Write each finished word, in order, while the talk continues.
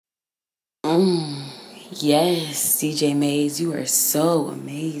Yes, DJ Maze, you are so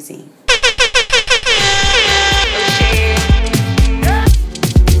amazing.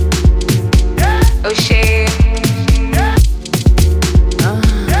 Oh shit. Oh shit.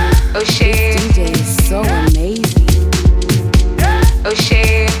 This DJ is so amazing. Oh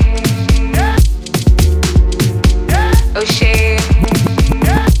shit. Oh shit.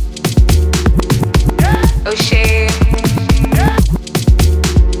 Oh shit.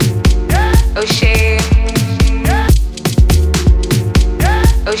 Oh shit.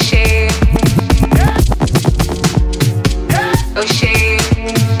 Oh shit. Oh shit.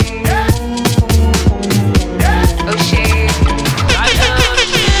 Oh shit.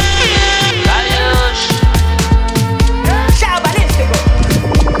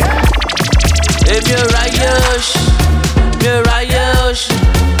 Mirayosh,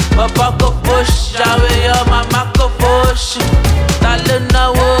 Papa ko push, Jawe yo mama ko push. Dale na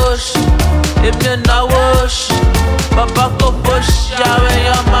wash, na wash, Papa ko push, Jawe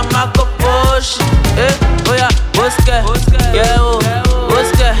yo mama ko push. Oh yeah, woske, yeah oh,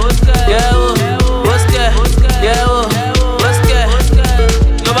 woske, yeah oh, woske, yeah oh, woske.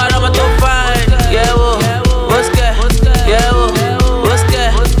 No matter what you find, yeah oh, woske, yeah oh, woske,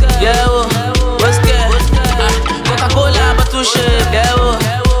 yeah oh, woske. Coca-Cola batushe, yeah oh,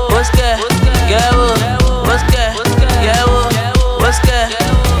 woske, yeah oh, woske, yeah oh, woske,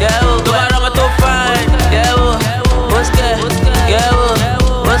 yeah oh. No matter what you find, yeah oh, woske, yeah oh,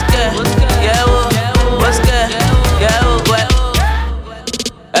 woske, yeah oh, woske, yeah oh.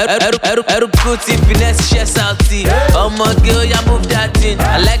 Eru kuti finesse chest outy. Oh my girl, ya move that thing.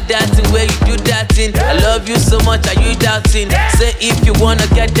 I like that thing where you do that thing. I love you so much, are you doubting? Say if you wanna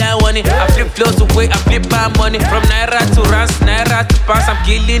get down on it. I flip flows away, I flip my money. From naira to rands, naira to pounds. I'm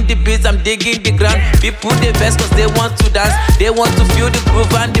killing the beats, I'm digging the ground. People they best cause they want to dance. They want to feel the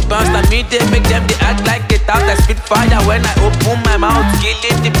groove and the bounce. That me they make them, they act like they thought I spit fire when I open my mouth.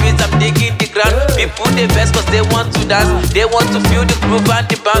 Killing the beats, I'm digging the ground. People they best cause they want to dance. They want to feel the groove and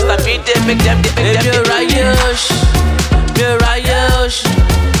the bounce. That me they make them, they make them. Mirayosh,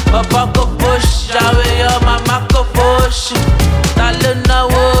 Papa ko push, Jawe yo mama ko push. Dale na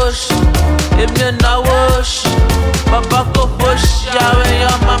wash, na wash, Papa ko push, Jawe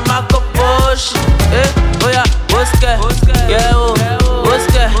yo mama ko push. Oh yeah, woske, yeah oh,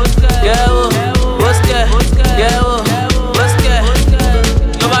 woske, yeah oh, woske, yeah oh, woske.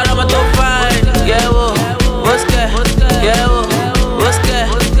 No matter what you find, yeah oh, woske, yeah oh, woske,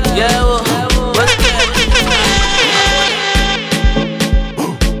 yeah oh, woske.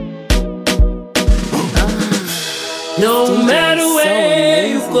 No matter where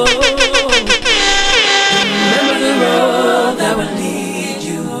you go, remember the road that will lead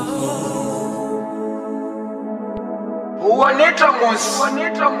you home.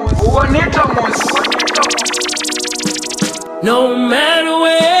 No matter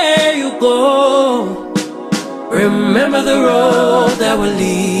where you go, remember the road that will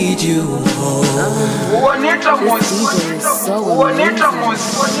lead you home. This DJ is so amazing.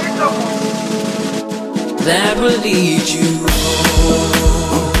 That will lead you home.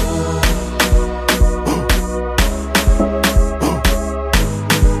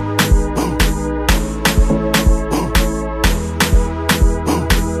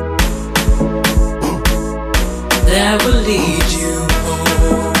 That will lead you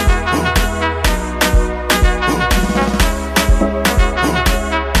home.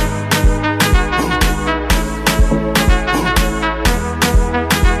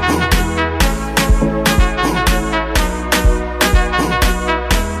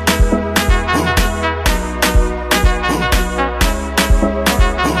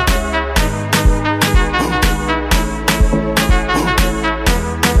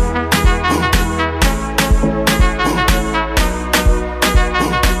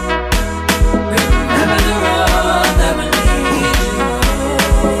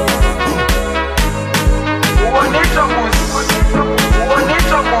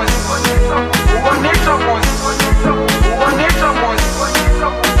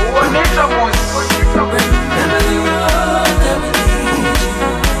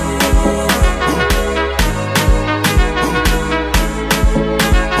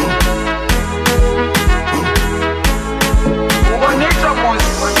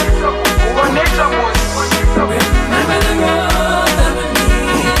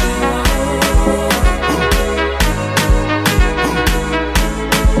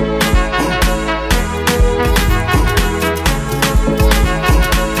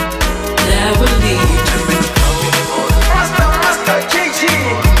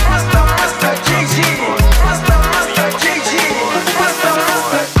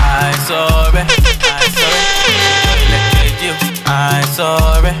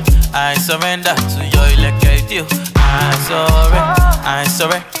 surrender to your elected you. I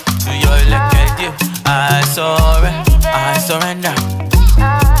surrender to your elected you. I surrender.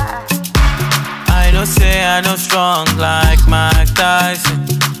 I know say I know strong like Mike Tyson.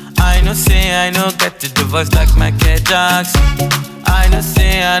 I know say I know get to the voice like Michael Jackson. I know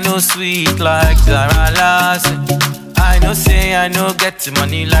say I know sweet like Zara Larson. I know say I know get the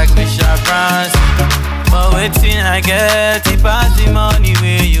money like Michelle Branson. But waiting I get it pass the money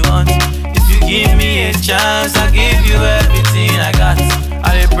where you want. If you give me a chance, I'll give you everything I got.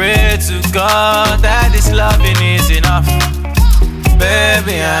 I pray to God that this loving is enough.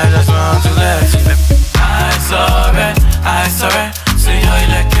 Baby, I just want to let you know. I surrender to your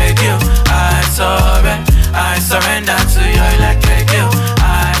elected you. I surrender to your elected you.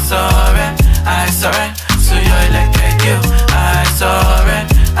 I surrender to your elected you.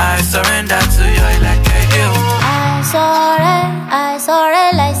 I surrender to your elected you. I sorry,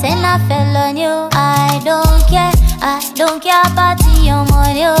 like saying I fell on you. I don't care about your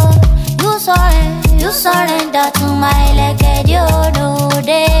money. You surrender to my elected you. No,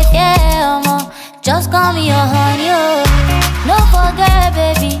 they fear more. Just call me your honey. No forget,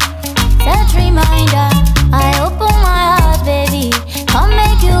 baby. Set reminder. I open my heart, baby. Come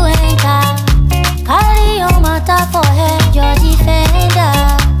make you enter. Carry your matter for head, your defender.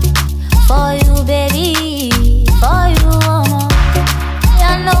 For you, baby. For you, mama.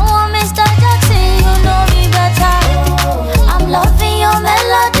 You know Mr. Jackson, you know me better. I'm loving your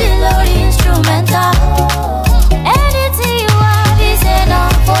melody, Lord, instrumental. Anything you have is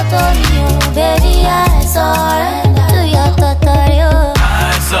enough for you, baby. I surrender to your tutorial. I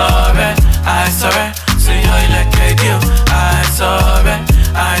surrender to your elected you. I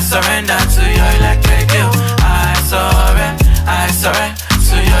surrender to your elected you. I surrender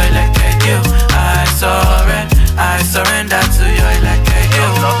to your elected you. I surrender to your elected you.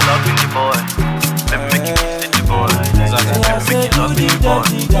 Love in the boy. Let me make you kiss the boy. Let me make you love in the boy.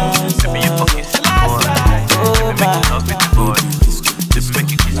 Let me you fucking kiss the boy. Let me make you love in the boy. Let me make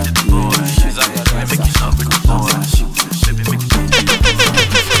you kiss the boy. Let me make you love with the boy. Let me make you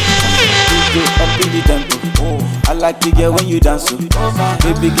up in the tempo. I like to get when you dance.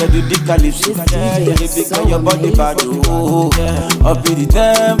 Baby girl, you dig calypso. Baby girl, your body bad. Up in the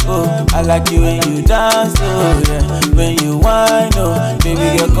tempo. I like you when you dance. When you whine, baby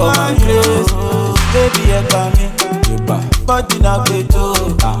girl, come and close. Baby, you come in. Body now play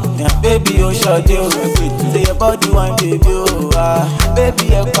too. Baby, you short you. Say your body one, baby. Baby,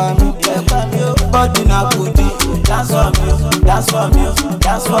 you come in. Body now good. Dance for me, dance for me,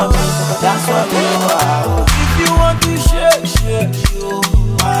 dance for me, dance for me. If you want to shake, you.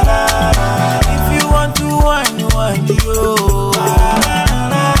 If you want to whine, you.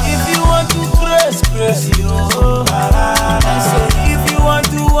 If you want to press, you. I say, if you want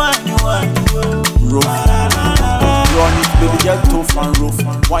to whine, you. Run it, baby girl, tough and rough.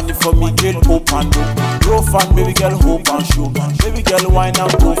 Whine it for me, girl, open up. Rough and baby girl, hope and show. Baby girl, whine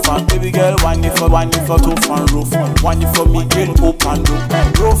and tough and baby girl, whine it for tough and rough. Whine it for me, girl, open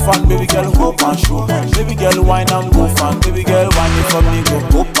up. Rough and baby girl, hope and show. Baby girl, whine and tough and baby girl, whine it for me, go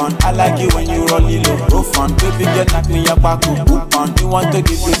open. I like it when you roll it low. Rough and baby girl, knock me your back up. Open, you want to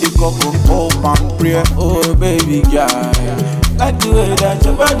give you the cup of hope and prayer. Oh baby girl, like the way that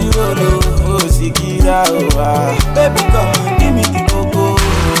your body roll. Oh, Sikira, oh, baby, come and give me the cocoa,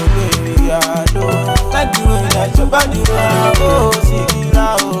 baby, I know. Like the way that your body roll, oh,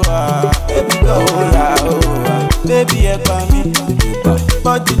 Sikira, oh, baby, come oh, baby, you come in.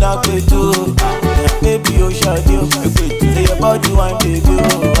 Body now play too, baby, you shot you. Say your body one, baby,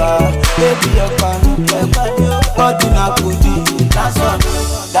 oh, baby, you come in. Body now good, dance for me,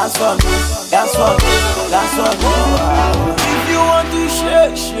 dance for me, dance for me, dance for me. If you want to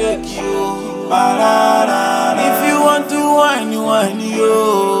shake you. If you want to whine you.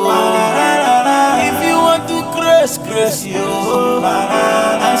 If you want to press you.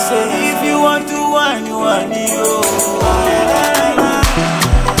 I say if you want to whine you.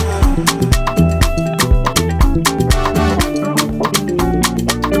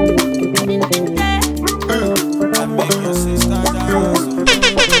 I make your sister dance.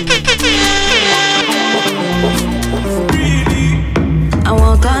 I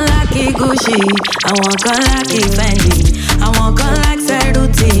want gun like Gucci, I want gun like Fendi, I want gun like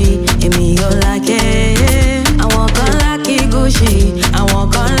Ceruti, Emi yo like it. I want gun like Gucci, I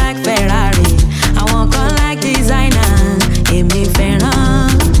want gun like Ferrari, I want gun like designer, Emi Ferran.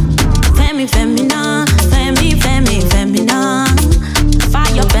 Femi femina, Femi femina,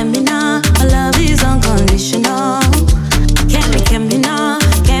 fire femina, my love is unconditional. Kemi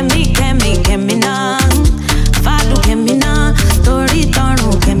na, fadu kemi na, tori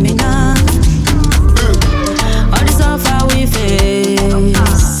torun kemi na.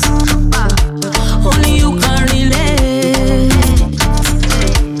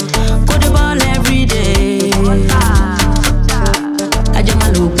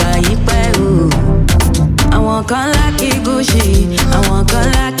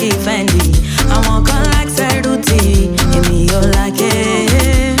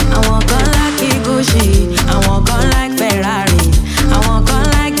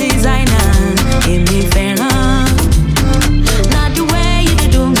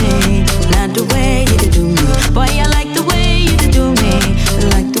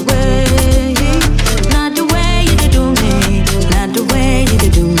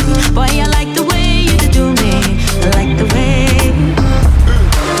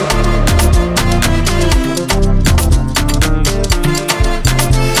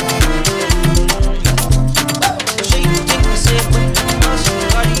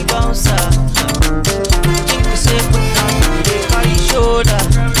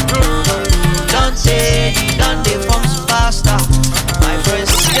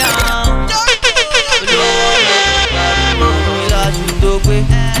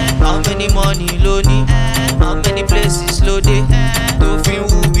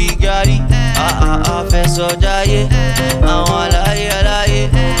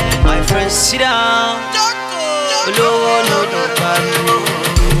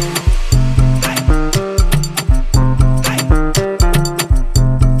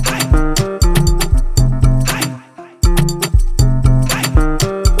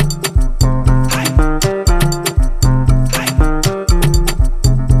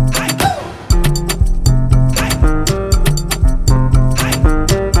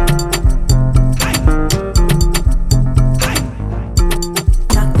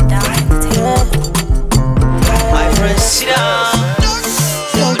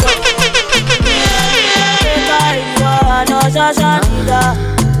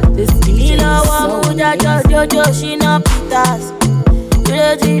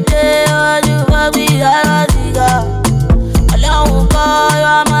 Today, all you fuck me, I don't see God. Alone call, you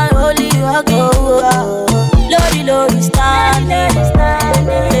are my holy rock. Lori standing.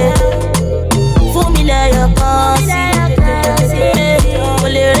 Fool me like your conscience.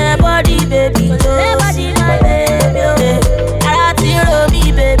 Only red body, baby. I tell me,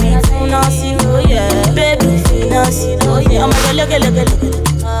 baby. Finance, oh yeah. Baby, finance, oh yeah. I'm gonna look.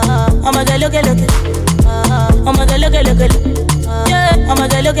 I'm gonna look. I'm gonna look. Yeah, I'm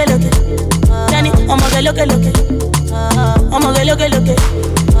gonna look. Danny, I'm gonna look. I'm gonna look.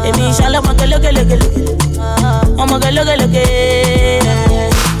 Emi inshallah, I'm gonna look. I'm gonna look.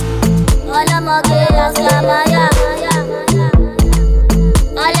 All I'm gonna askamaya.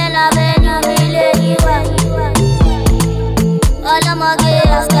 All I'm gonna mileniwa. All I'm gonna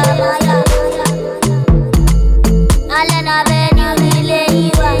askamaya. All I'm gonna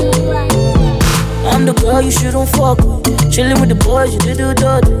mileniwa. I'm the girl you shouldn't fuck with. Chillin' with the boys, you do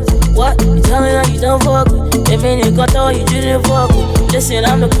dirty. What? You tell me that you don't fuck with. They mean you got all you didn't fuck with. Listen,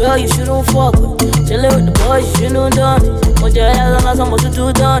 I'm the girl you shouldn't fuck with. Chillin' with the boys, you shouldn't done this. Put your head on us, I'm about to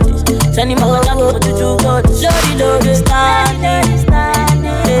do done this. Tell me my love, what to do done this. Lori standing.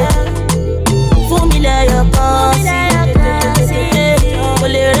 Fool me like your conscience.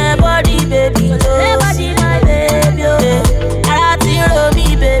 Only red body, baby. I tell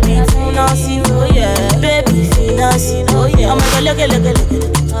me, baby. Finance, oh yeah. Baby, finance, oh yeah. I'm gonna look.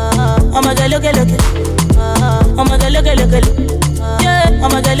 I'm gonna look. I'm gonna look. Yeah,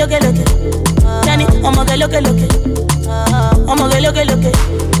 I'm gonna look. Danny, I'm gonna look. I'm gonna look.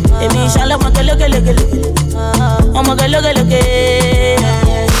 Emi inshallah, I'm gonna look. I'm gonna look.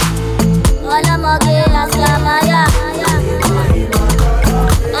 All I'm gonna askamaya.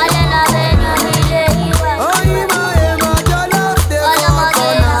 All I'm gonna mileniwa.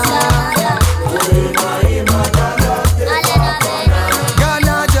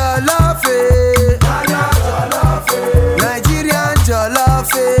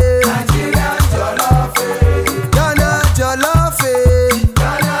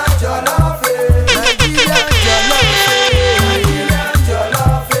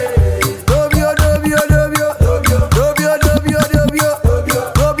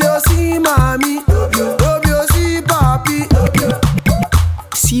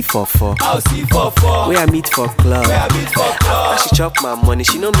 C44. Where I meet for club. After she chop my money,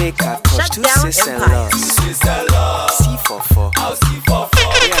 she no make her touch. Two sis and loss. C44. Where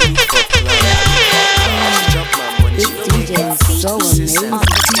I meet for club. After she chop my money, she no make her touch. So amazing.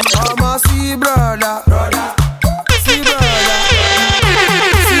 I'm a see brother. See brother.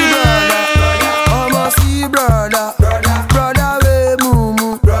 I'm a see brother. Brother we mumu.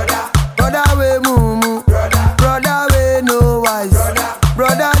 Brother we mumu. Brother we no wise.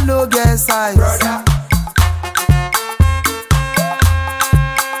 Brother no get size.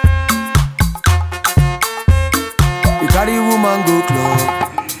 You carry woman go club.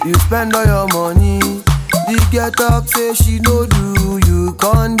 You spend all your money. The get up say she no do. You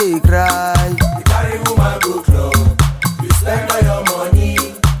can't dey cry. You carry woman go club. You spend all your money.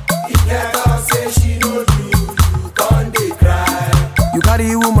 The get up say she no do. You can't dey cry. You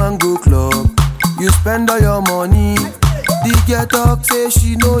carry woman go club. You spend all your money. The get up say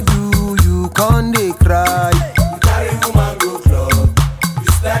she no do. You can't dey cry. You carry woman go club.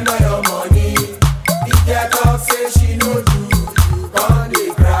 You spend all your money. The get up say she no do. You can't dey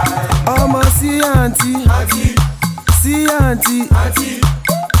cry. I'm a see auntie. See auntie.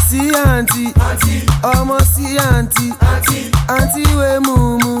 I'm a see auntie. Auntie we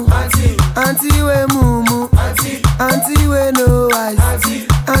mumu. Auntie we mumu. Auntie we no eyes.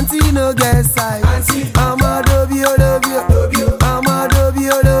 Auntie no get size. I'm a dobio. I'm a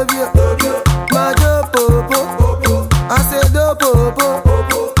dobio. My do popo. I say do popo.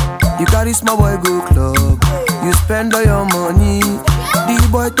 You carry small boy go club. You spend all your money. The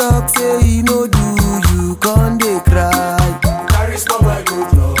boy talk say he no do. You can't dey cry. You carry small boy go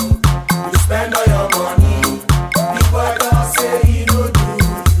club. You spend all your money. The boy talk say he no do.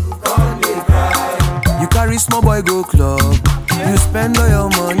 You can't dey cry. You carry small boy go club. You spend all your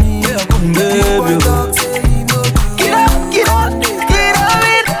money. The boy talk say he no do. Get up.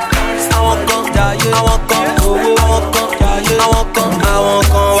 I won't come,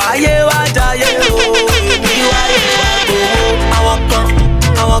 wáyé wá jayé o, èmi wáyé wá gbowó.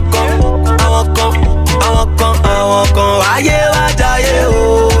 Àwọn kan wáyé wá jayé o,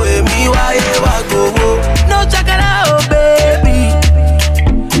 èmi wáyé wá gbowó. No chakara oh baby,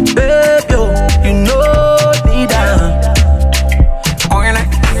 oh, you know me down.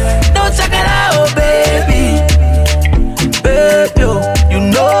 No chakara oh baby, oh, you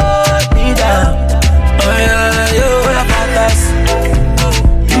know me down. Oh yeah, you are fantastic.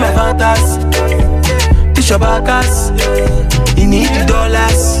 fantas. This your backus. You need the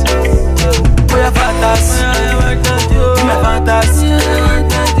dollars. For your fantas. Be my fantas.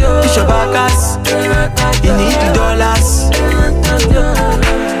 This your backus. You need the dollars.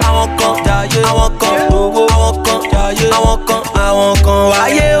 I won't come, I won't come, I won't come, I won't come, I won't come.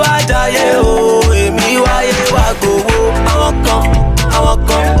 Why wa jaye oh, emi why wa go. I won't come, I won't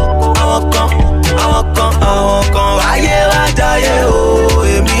come, I won't come, I won't come, I won't come. Why wa jaye oh,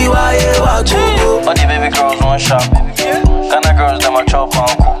 emi why wa go. All the baby girls want shop. Ghana girls them a chop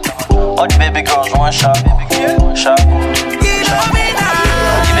uncle. All the baby girls want shop, shop. All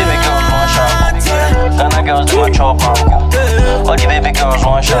the baby girls want shop. Ghana girls them a chop uncle. All the baby girls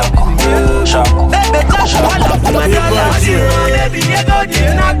want shop, shop. Baby, you go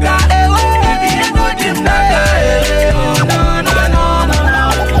gym naga, baby, you go gym naga, no.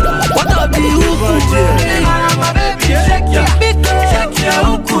 What up the hookoo? My baby, shake your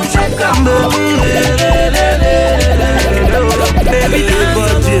hookoo, shake your baby,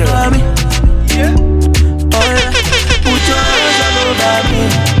 dance over me. Oh yeah, put your hands all over me.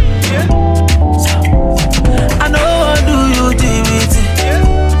 I know I do you TVT.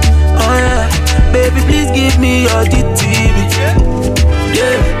 Oh yeah, baby, please give me your DTV.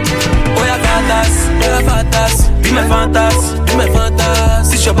 Yeah. Oh yeah, fantas, be my fantas, be my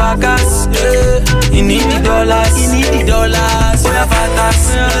fantas. It's your backus, yeah. You need the dollars, you need the dollars. Oh yeah,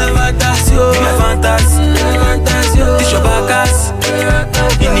 fantas, be my fantas, it's your backus.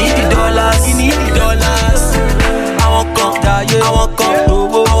 You need the dollars, you need the dollars. I won't come, I won't come, I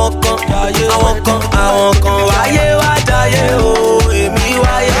won't come, I won't come, I won't come. Why wa jaye oh, emi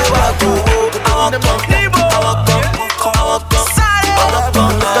why wa go. I won't come, I won't come, I won't come, I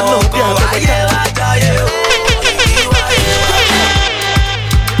won't come. Why wa jaye oh, emi why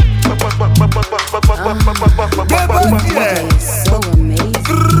So amazing.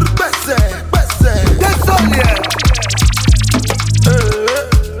 That's all, yeah.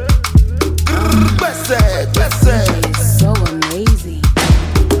 So amazing.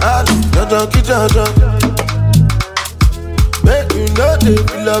 Make you know they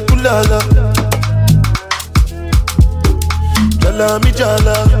feel like kulala. Jala mi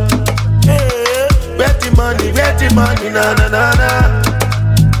jala. Where the money, na na na na.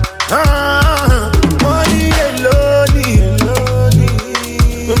 Money alone.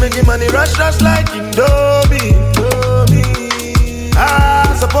 We making money rush like Indomie.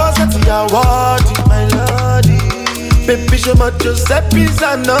 Suppose that you are worthy, my lordy. Baby, show my Giuseppe's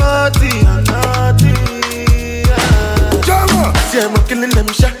are naughty. See, I'm killing them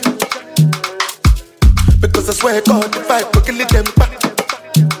shot. Because I swear God, if I go killing them back.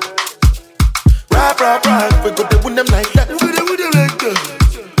 Rap, we go to win them like that.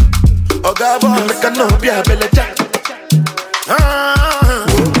 Oh, God, boy, make a no be a belly jack.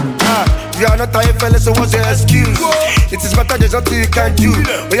 You are not a fella, so what's your excuse? It is better there's nothing you can do.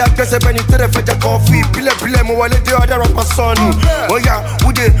 Oh yeah, guess I've been to the fetch a coffee. Pile, mo wale the other of my son. Oh yeah,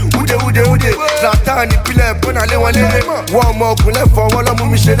 ude. Zlatani, pile, pona le wale. One more, pule for one of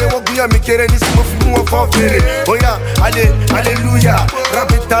me, shele, walk me, I'm making this move for free. Oh yeah, hallelujah.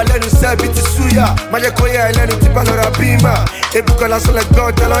 Rabbit, I let you say, it's suya. Mayakoya, I let you tip on a bima. Ebuka la sola,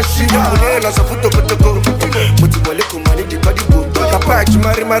 God, tell us she. Munela, so put up the go. But you wale kumani, the body book. Papa, you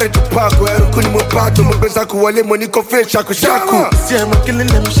marry to Paco. Kuni mo pato, mo pensa kuwale money kofe shaku. See I'm killing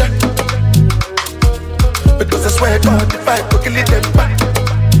them shot. Because I swear God, if I go killing them back.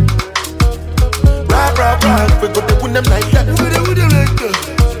 Rap, we go to win them like that.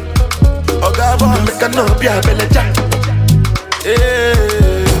 Oh God, boy, make a no be a belly jack. Yeah.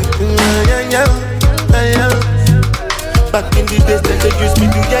 Back in the days, they used me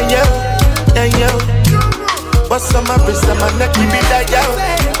to yeah. What's on my wrist and my neck, keep it that out.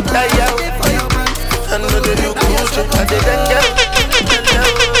 I know that you cool shit, I did that,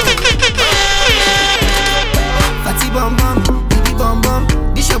 Fatty bum bum, diddy bum bum,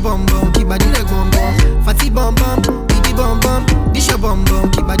 dish your bum bum, keep body like bum bum. Fatty bum bum, diddy bum bum, dish your bum bum,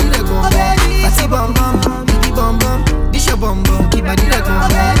 keep body like bum bum. Fatty bum bum, diddy bum bum, dish your bum bum, keep body like bum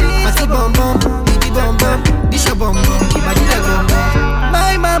bum. Fatty bum bum, diddy bum bum, dish your bum bum, keep body like bum bum.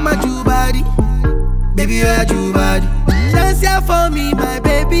 My mama do body, baby you are do body. Dance here for me, my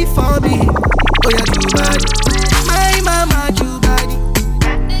baby for me. Oh yeah, do body. My mama do body.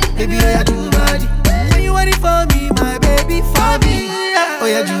 Baby, oh yeah, do body. When you want it for me, my baby for me. Oh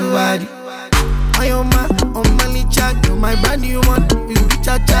yeah, do body. I am my licha, you're my brand new one. You be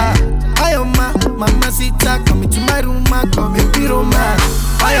cha-cha. I am mama sita, come into my room, come and be Roma.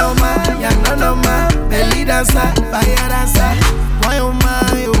 I am yeah, no, belly dancer, fire dancer. Why oh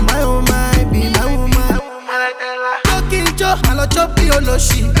my, be my woman. Talking Joe, lo choppy lo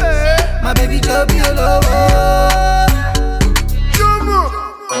she. My baby choppy lo.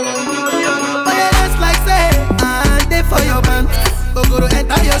 Oh yeah, that's like say, and they for your man. Go to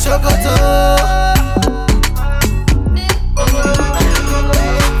enter your shokoto.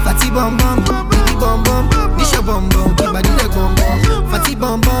 Fatty bum bum, biggie bum bum, dish your bum bum, keep body leg bum bum. Fatty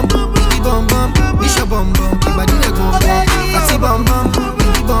bum bum, biggie bum bum, dish your bum bum, keep body leg bum bum. Fatty bum bum,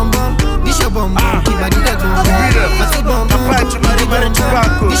 biggie bum bum, dish your bum bum, keep body leg bum bum. Fatty bum bum, biggie bum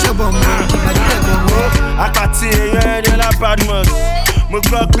bum, dish your bum bum, keep body leg bum bum. Akati yẹn ni la badmus, mo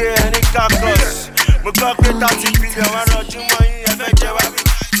gbọ́ pé ẹni kakọ́s, mo gbọ́ pé 30 billion wà lọ́júmọ́ yín ẹ fẹ́ jẹ wá.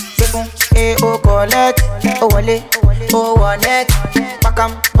 O collect, o wọlé, o wọ net,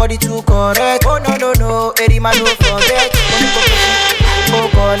 pakam body too correct. Oh no no no, eri man no forget. O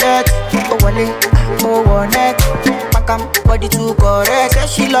collect, o wọlé, o wọ net, pakam body too correct. Say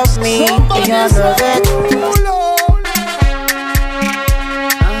she love me, and you love it.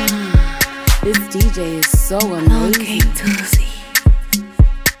 This DJ is so amazing.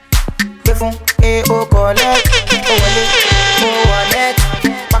 O collect, o wọlé, o wọ net.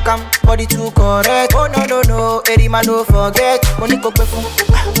 Body too correct. Oh no no no, eri man no forget. Money go pay fun.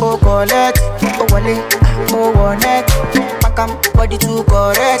 Oh collect, oh wale, oh one Makam body too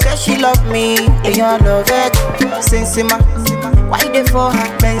correct. Say she love me, and you love it. Sensima, why they for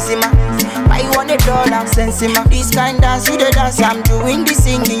her? Benzema, why you want $1? Sensima, this kind dance you the dance. I'm doing the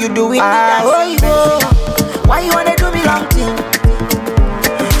singing, you doing the dance. Oh, why you wanna do me long thing?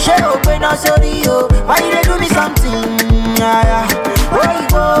 She open up sorry yo, why you do me something?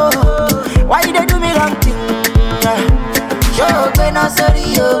 Why they do me wrong thing? Show open up sorry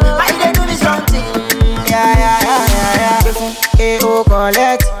yo, why they do me something? O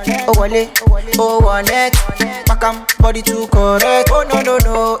collect, o wale, o one net. Makam body too correct. Oh no no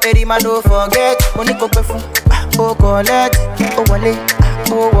no, eri man no forget. Money go pay fun. O collect, o wale,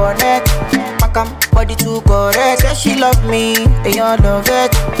 o one net. Makam body too correct. Say she love me, and you love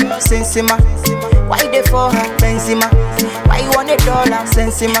it. Sensima, why they for her? Benzema, why you want $1?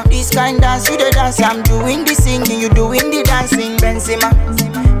 Sensima, this kind dance you the dance. I'm doing the singing, you doing the dancing. Benzema,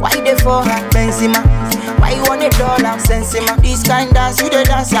 why they for her? Benzema, why you want $1? Sensima, this kind dance you the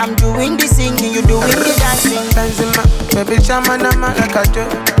dance. I'm doing the singing, you doing the dancing. Benzema, baby shaman I'm like a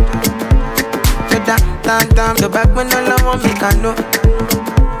joke. The damn, the back when all I want me can know.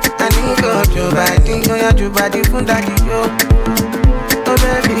 I need go to body, oh yeah, to body from daddy yo. Oh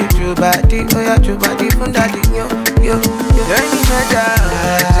baby, to body, oh yeah, to body from daddy yo. Any meta,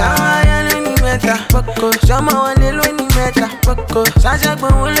 Shama any meta, Boko, Shama one any meta, Boko, Sasha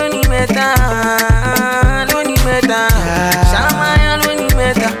one any meta, any meta, Shama any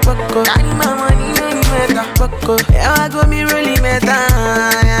meta, Boko, carry my money any meta, Boko, yeah I go me really meta,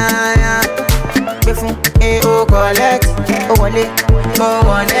 yeah. O collect, o wale, o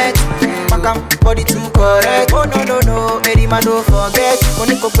one net. Makam body too correct. Oh no no no, eri man no forget.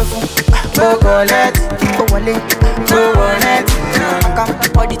 Money go pay fun. O collect, o wale, o one net. Makam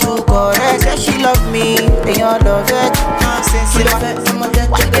body too correct. Say she love me, and you love it. Sensima,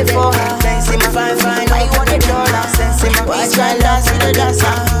 why they for her? Sensima, why you want $1? Sensima, this guy dance with the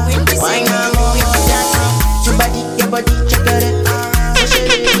dancer. Why not more dancing? Your body, check it.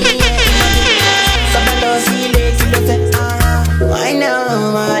 Why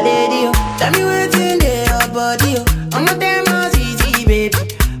now, my lady? Tell me what's in your body. I'm a damn easy, baby.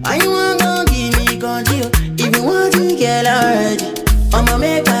 Why you wanna give me control? If you want to get already, I'ma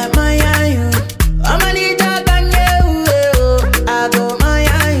make up my you. I'ma need that can you. I go my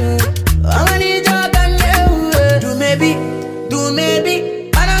you. I'ma need that can you. Do maybe.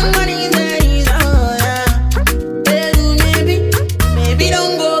 But I'm gonna need that. Maybe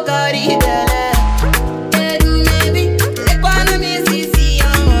don't go carry that.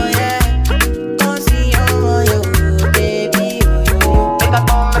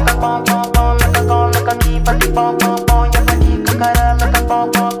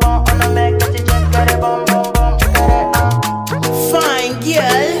 Fine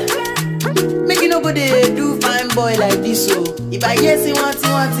girl, make you no go dey do fine boy like this so. If I hear say one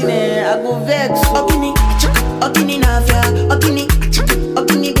thing, I go vex. Okini nafia, okini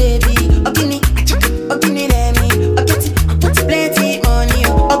baby, okini let me, put plenty money.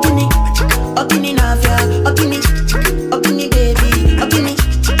 Okini nafia, okini baby,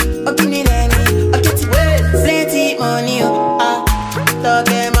 okini let me, plenty money. Talk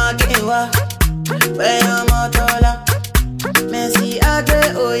my game when I'm out all Messi age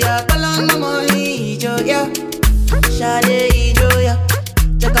oya kalanga money joya shade joya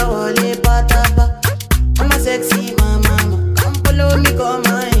cheka wale patapa I'm a sexy mama come follow me come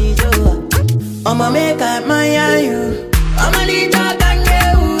my joya I'ma make up my you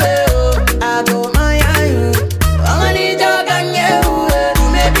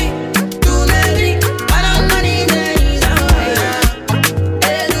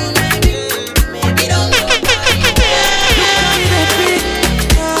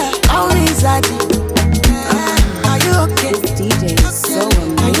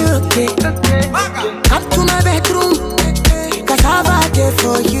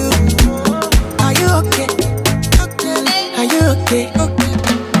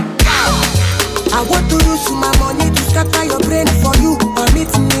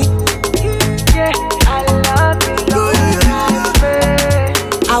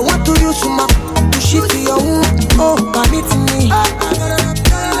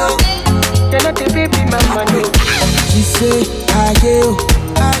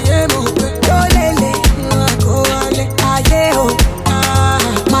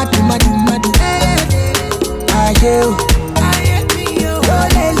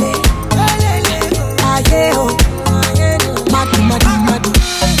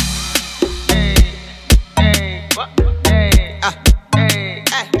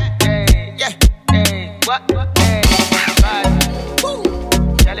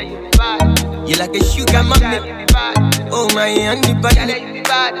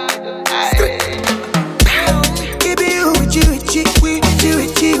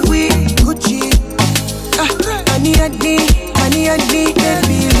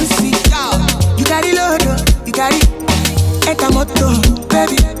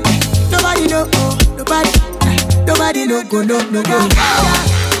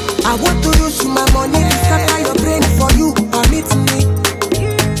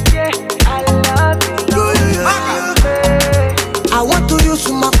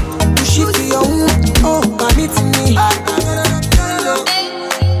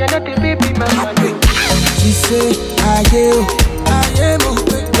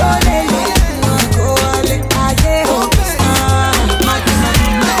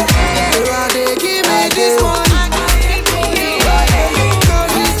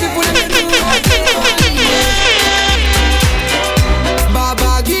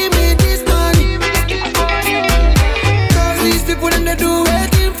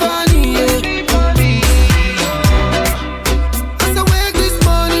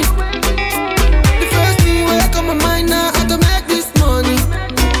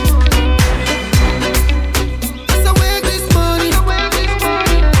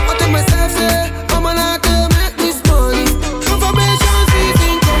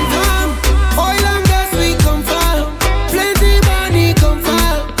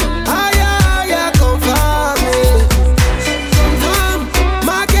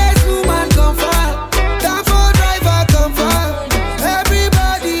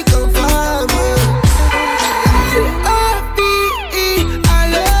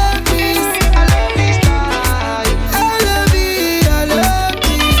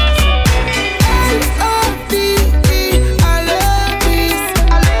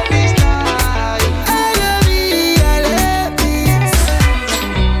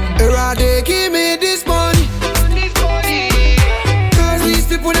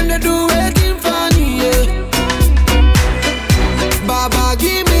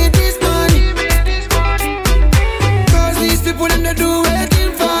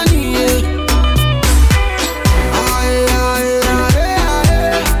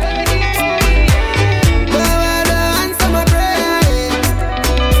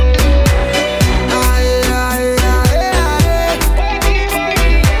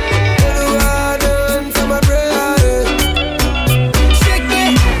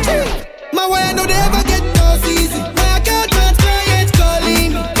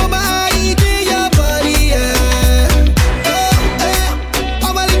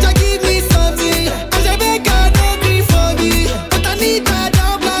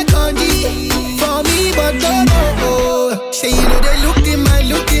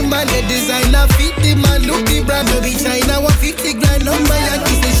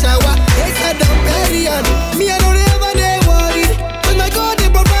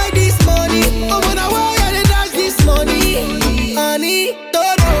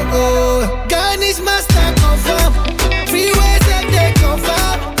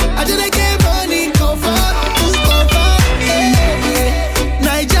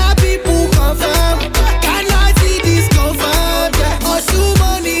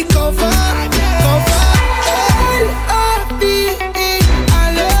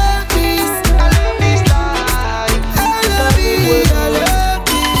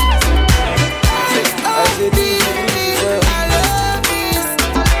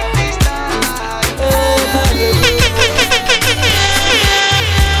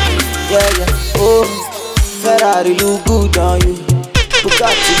yeah. Oh, Ferrari look good on you.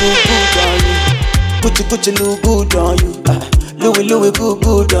 Bugatti look good on you. Gucci look good on you. Louis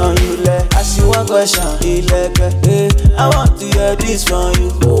good on you. Ask you one question, I want to hear this from you.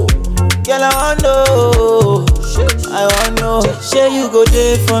 Girl, I want know. Say you go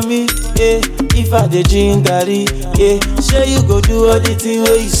there for me, yeah. If I dey drink garri, yeah. Say you go do all the thing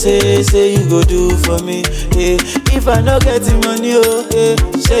where you say you go do for me, yeah. If I no get the money, oh, yeah.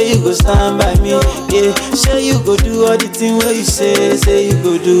 Say you go stand by me, yeah. Say you go do all the thing where you say you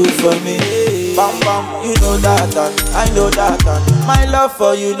go do for me, yeah. Bam bam, you know that and I know that and my love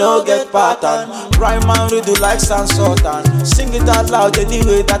for you no get pattern. Rhyme man we do like San Sultan. Sing it out loud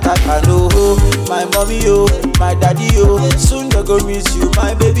anyway that I can. Oh, my mommy, oh, my daddy, oh. Soon they go miss you,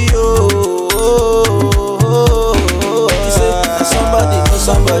 my baby, oh. You say,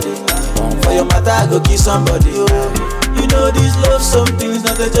 somebody. For your matter, I go kiss somebody, oh. You know this love, something's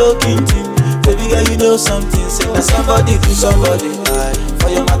not a joking thing. Baby girl, you know something. Say, somebody do somebody. For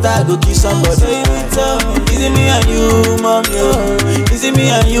your matter, I go kiss somebody. Say, is it me and you, mommy, oh? Is it me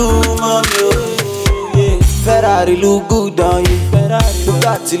and you, mommy, oh? Ferrari look good on you.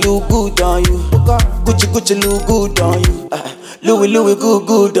 Bugatti look good on you. Gucci look good on you. Louis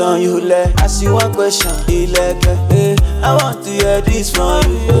good on you. Ask you one question, I want to hear this from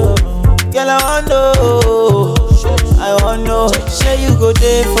you. Girl, I want know. Say you go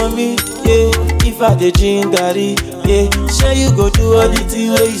there for me, yeah. If I dey drink garri, yeah. Say you go do all the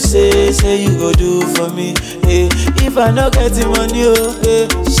thing where you say you go do for me, yeah. If I no get the money, oh, yeah.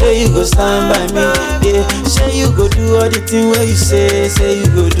 Say you go stand by me, yeah. Say you go do all the thing where you say you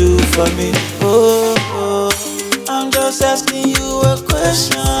go do for me, oh. I'm just asking you a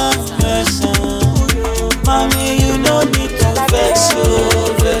question. Mommy, you no need to vex you.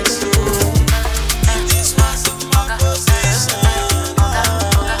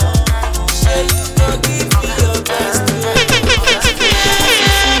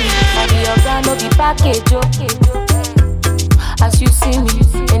 Package, as you see me,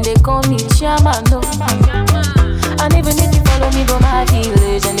 and they call me Chairman, no. And even if you follow me from my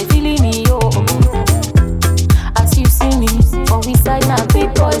village, and they feeling me, yo. As you see me, on we side now,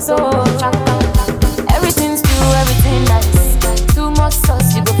 big boys, oh. Everything's true, everything nice. Too much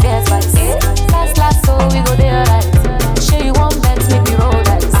sauce, you go get spice. Last, so we go there right. Show you one bet, make me roll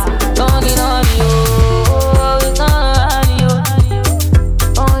dice. Only on you, we gonna run you.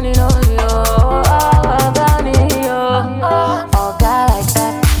 Only on you.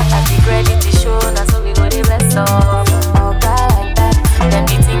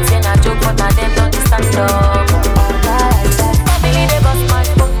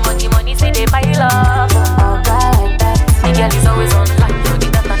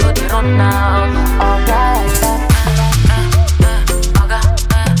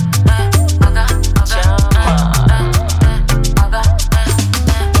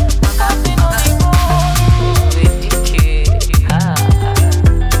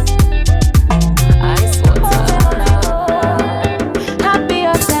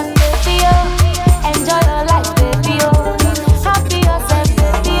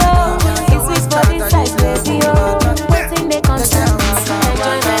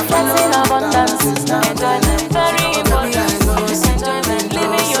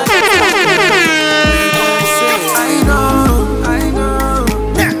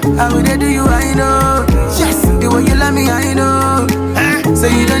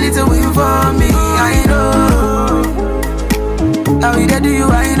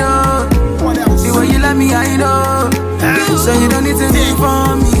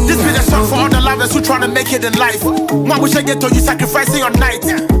 In life, man, wish I get to you sacrificing your night.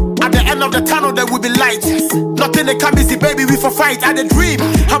 At the end of the tunnel, there will be light. Nothing they can busy, baby, we for fight. I the dream,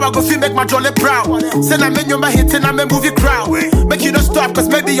 how I go feel make my jolly proud. Send I'm in your hit and I'm a movie crowd. Make you not stop, cause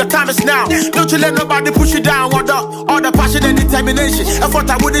maybe your time is now. Don't you let nobody push you down. All the passion and determination. I thought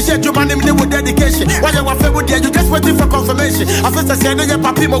I wouldn't share your money with dedication. Why you want with you just waiting for confirmation. I first I said, no, your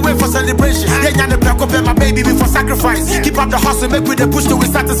papi, my way for celebration. Yeah, you're the my baby before sacrifice. Keep up the hustle, make with the push till we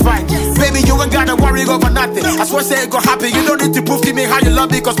satisfied. Baby, you ain't gotta worry over nothing. I swear say it go happen. You don't need to prove to me how you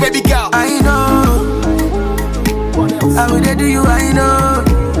love me, cause baby girl, I know how would I do you, I know.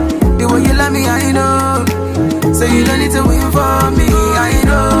 The way you love me, I know. So you don't need to win for me, I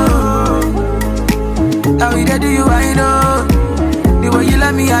know. How would I do you, I know. The way you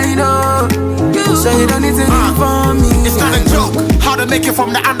love me, I know. So you don't need to win for me. It's not a joke. How the make it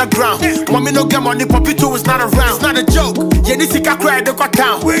from the underground. Mommy no get money, Poppy too is not around. It's not a joke. Yeah, this is cry, they got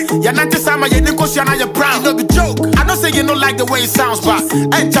down. Yeah, not this time, you didn't go see your brown. You know the joke. I don't say you don't like the way it sounds, but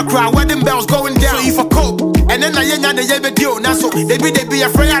enter crowd, wedding bells going down. So if I cope, and then I ain't got the deal. Now so they be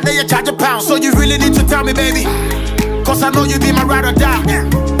afraid they charge a pound. So you really need to tell me, baby. Cause I know you be my ride or die.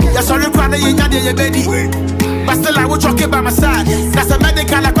 Yeah, sorry, crying, you ain't got the baby. But still, I will talk you by my side. That's a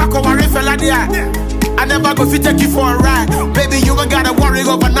medical like Paco or fella there. I never go fit take you for a ride. Baby, you ain't gotta worry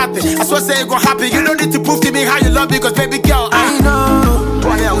over nothing. I swear say it gon' happen. You don't need to prove to me how you love me. Cause baby girl, I know.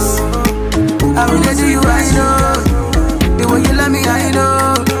 What else? I will let you, I know. The way you love me, I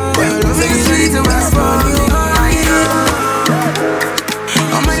know. Say it's sweet to ask for you, I know.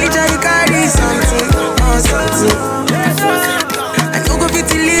 I'm only trying to carry something, or something. I don't go fit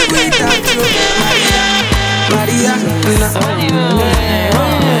to live without you, Maria,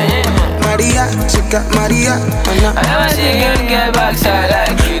 Maria, she got Maria, Anna. I never see a girl get backside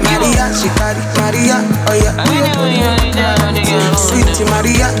like you do. Maria, she got it, Maria, oh yeah. Sweet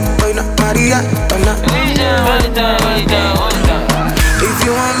Maria, oh no, Maria, Anna. If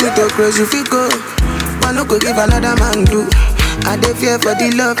you want me to close, you feel go. I no go give another man do. I dey fear for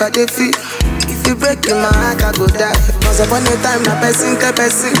the love I dey feel. If you break in my heart, I go die. Once upon a time, na person to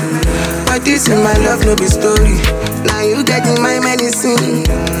person. But this in my love, no be story. Now you getting my medicine.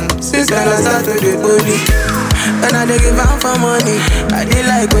 Since when I start to the body. When I dey give out for money, I dey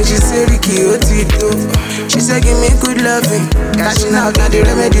like when she say Ricky Otito. She say give me good loving. Cashing out, now the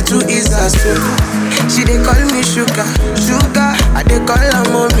remedy to ease her soul. She dey call me sugar, sugar. I dey call her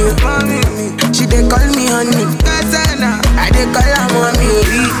mommy, mommy. She dey call me honey, I dey call her mommy.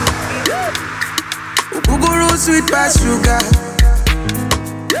 Uguru sweet past sugar.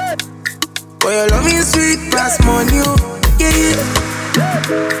 Boy, your love is sweet past money, yeah.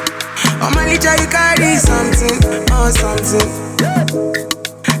 On my litter you carry something, or something.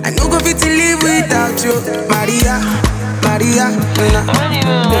 I no go fit to live without you, Maria, Maria,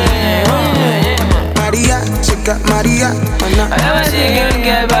 Maria, she got Maria, I never see a girl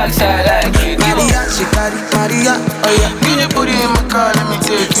get backside like you do. Maria, she got it, Maria, oh yeah. Give me booty in my car, let me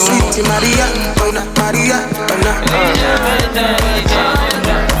take you. Sweet Maria, oh no, Maria, oh no.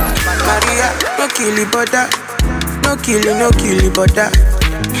 Maria, no kill it, butter. No kill it, butter.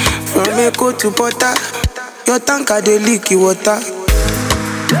 From Echo to Porta, your tanker dey leak water.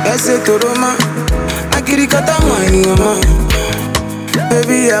 Ese to Roma, I get it cut money, mama.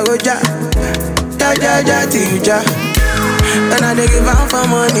 Baby, I go ja till you ja. When I dey give out for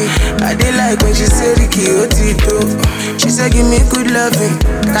money, I dey like when she say Ricky Otito. She say give me good loving,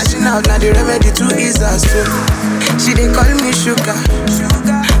 cashing out now the remedy to ease her soul. She dey call me sugar,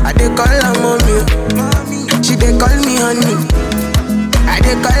 I dey call her mommy. She dey call me honey, I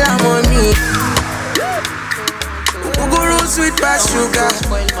dey call her mommy. Uguru sweet past sugar.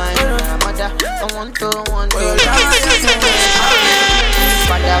 Spoil my mother, I want to. I want to.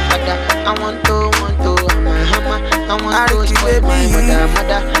 I want to spoil my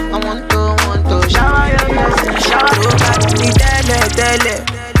mother, I want to. Shower your blessings, shower your blessings. Tele.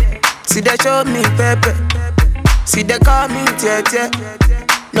 See they show me pepe. See they call me tete.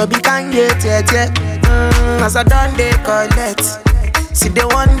 No be Kanye tete. As I done they collect. See they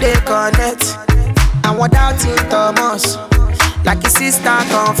one day connect. And without it Thomas, like his sister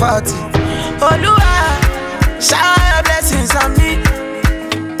comfort. Oluwa, shower your blessings on me.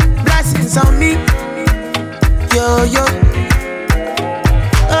 Blessings on me. Yo.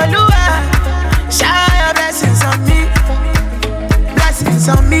 Oluwa, shower your blessings on me. Blessings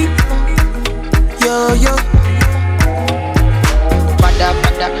on me. Yo. Bada,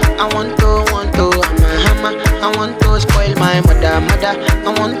 I want to. I want to spoil my mother. I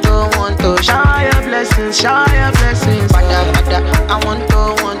want to. Shower your blessings. Bada, I want to.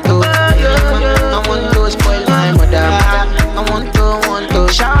 I want to spoil my mother. I want to.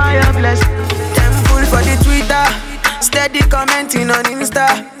 Shower your blessings. Temple for the Twitter, steady commenting on Insta.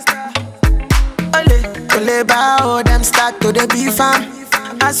 Ole bao, them start to the beef fam.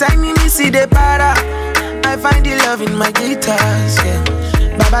 As I see the para, I find the love in my guitars,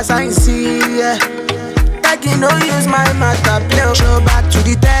 yeah. Baba sign see, yeah. Like you know use my matter play. Show back to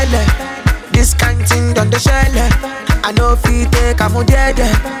the tele. This kind thing done the shell. I know fit take a dead.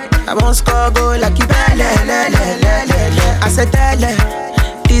 I won't score goal like you belle. I said tele.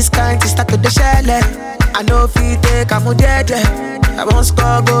 This kind thing start to the shell. I know fit take a dead. I won't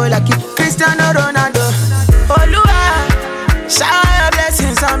score goal like you Cristiano Ronaldo. Oluwa, shower your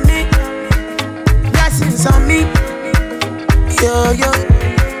blessings on me. Blessings on me. Yo.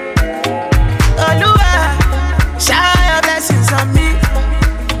 Oluwa, shower your blessings on me.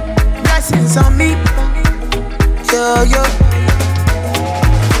 Blessings on me. Yo.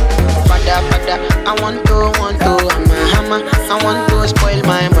 mother. I want to, I'm a hammer. I want to spoil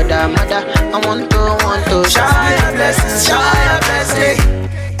my mother. I want to. Shower your blessings, shower your blessings.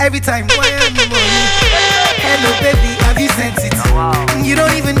 Every time when I'm in money. Hello baby, have you sent it? You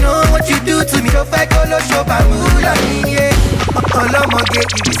don't even know what you do to me. Don't fight all show by mood. All I'm gonna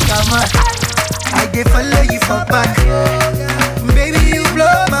get you this camera. I dey follow you for back. Baby, you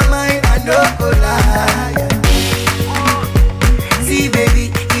blow my mind, I no go lie. See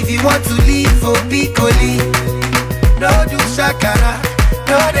baby, if you want to leave for Piccoli, no do shakara,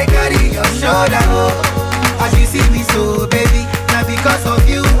 no they carry your shoulder. Oh, as you see me so baby, now because of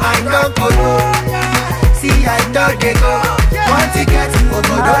you I don't go. See I don't they go. One ticket for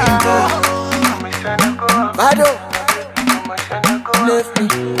Godo Info. Bado, left me.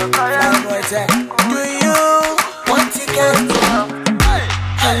 Do you want ticket?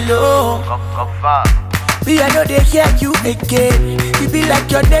 Hello. Me, I know they hear you again. You be like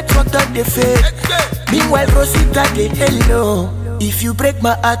your network on the fade. Meanwhile, Rosita, they hello. If you break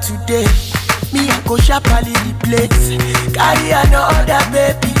my heart today, me, I go sharply replace. Carry another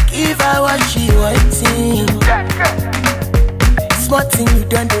baby, give her what she wanting. Small thing, you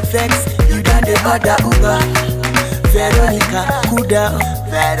done the vex, you done the other Uber. Veronica, cool down,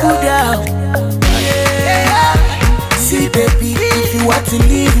 cool down. Yeah. See, baby, if you want to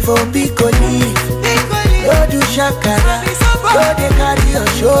leave, oh, go leave. Go do shakara, go they carry your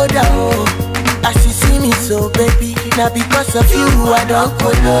shoulder, oh. As you see me so, baby, now because of you, I don't go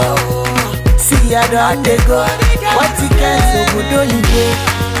low. See, I don't they go. What you can, so good you go.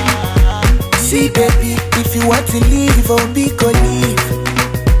 See, baby, if you want to leave, oh, go leave.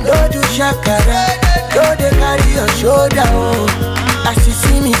 Go do shakara, go they carry your shoulder, oh. As you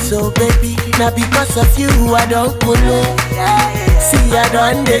see me so, baby, now because of you, I don't go low. See, I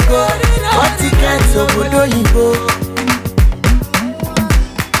don't they go. What you can, so good you go.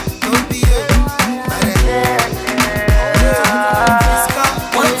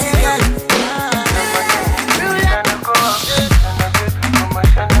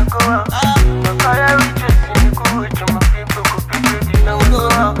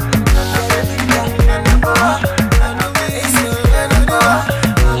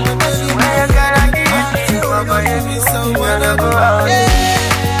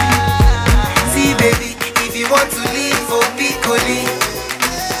 See baby, if you want to leave for Piccoli,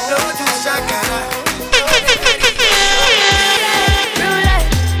 don't do shakara. Real life,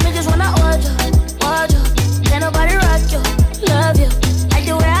 me just wanna hold you. Can't nobody rock you, love you. Like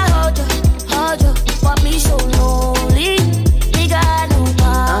the way I hold you. But me so lonely, me got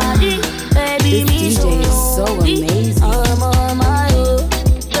nobody. Baby, me so lonely. So amazing. I'm on my own.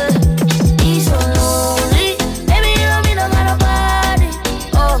 Me so lonely, baby, you know me no got nobody.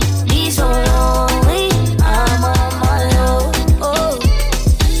 Oh, me so lonely, I'm on my own. Oh,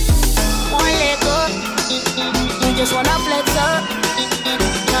 one leg up, we just wanna flex up.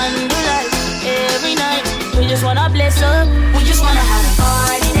 Can do life every night. We just wanna bless up. We just wanna have a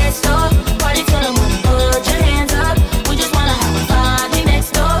party next door. Party till the moon. Put your hands up. We just wanna have a party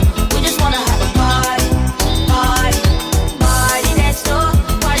next door. We just wanna have a party next door.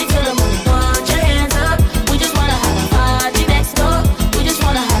 Party till the moon. Put your hands up. We just wanna have a party next door. We just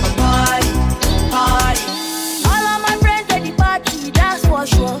wanna have a party. All of my friends at the party, that's for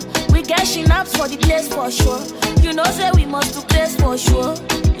sure. We get schnapps for the place for sure. You know say we must do place for sure.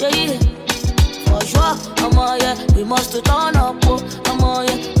 Yeah. For sure, yeah, we must to turn up, oh,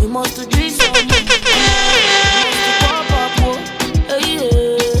 yeah, we must to drink some, we must to pop up, oh,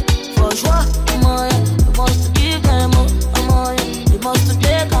 yeah, for sure, yeah, we must to give them, oh, yeah, we must to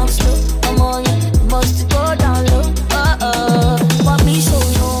take them slow, yeah, we must to go down low, but me so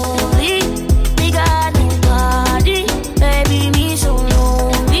lonely, me got nobody, baby, me so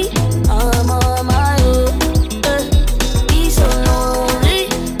lonely, I'm on my own, me so lonely,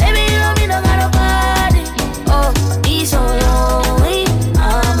 baby, you know me no got nobody, oh, me so lonely,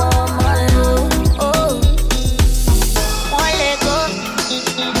 I'm on my own, oh, one leg up,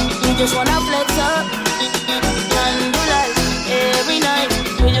 we just wanna flex up, can do life every night,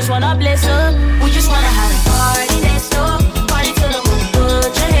 we just wanna bless up, we just wanna have a party next door, party till the moon,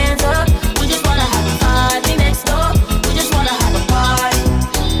 put your hands up, we just wanna have a party next door, we just wanna have a party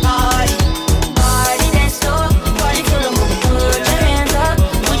next door, party till the moon, put your hands up,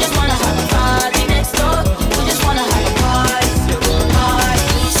 we just wanna have a party next door, we just wanna have a party,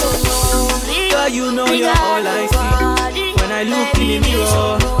 so lonely, Girl, you know you're all I see when I look in the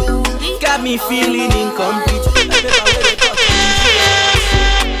mirror. Got me feeling incomplete.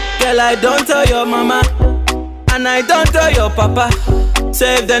 Girl, I don't tell your mama, and I don't tell your papa.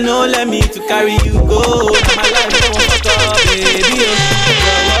 Say if they no let me to carry you go. My life don't fuck up, baby.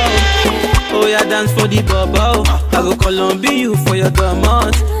 Oh dance for the bubble. I go Colombia you for your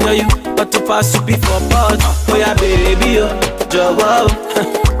diamond. Yeah, you got to pass to before pot. Oh yeah, baby, oh, jawab.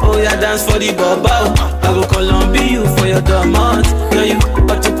 Oh yeah, dance for the bubble. I go Colombia you for your diamond. Yeah, you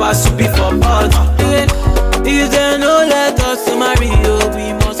got to pass to before pot. If they no let us marry, oh,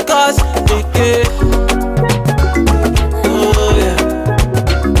 we must cause the case. Oh yeah,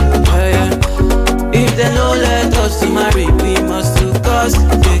 oh yeah. If they no let us marry, we must cause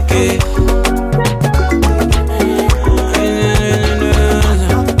the case.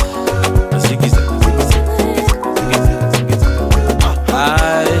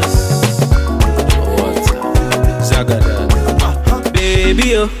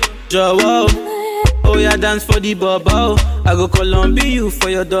 Baby, oh, jawab. Oh yeah, dance for the bubble. I go Colombia you for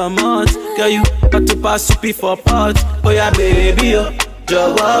your diamond. Girl, you got to pass to for pot. Oh yeah, baby, oh,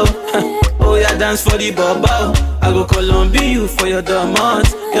 jawab. Oh yeah, dance for the bubble. I go Colombia you for your diamond.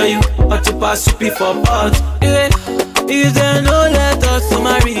 Girl, you got to pass to for pot. Yeah. If they no let us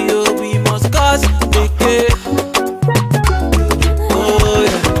marry, oh, we must cause the case. Oh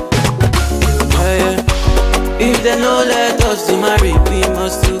yeah, oh yeah. If they no let us marry, we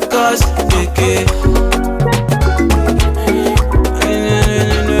must cause the case.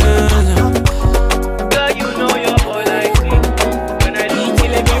 Girl, you know your boy like me. When I need to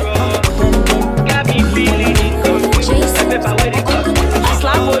let me roll, got me feeling it. I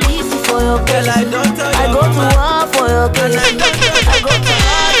slap police for your case. I go to war for your case. I go to war for your case.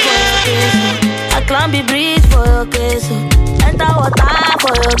 I climb the bridge for your case. Enter water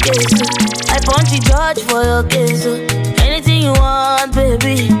for your case. I punch the judge for your case. Anything you want,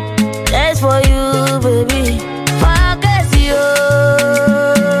 baby, that's for you, baby. For your case, yo.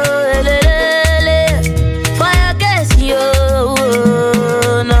 For your case, yo.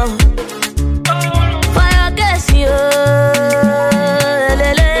 No. For your case, yo.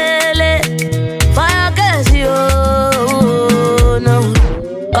 For your case, yo. No.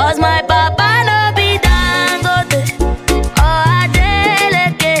 Cause my papa no be Dangote. Oh, I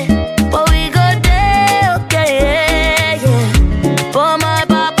deleke. But we go there, okay, yeah. For my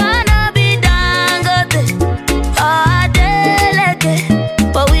papa no be Dangote. Oh, I deleke.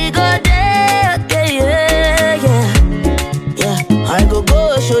 But we go there, okay, yeah. I go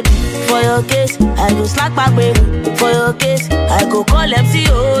show for your case. I go slack back, baby, for your case. I go call MC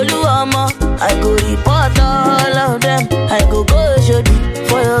Oluomo. I go report all of them. I go show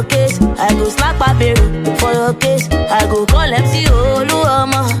for your case. I go slack back, baby, for your case. I go call MC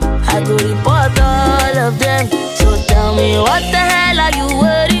Oluomo. I go report all of them. So tell me, what the hell are you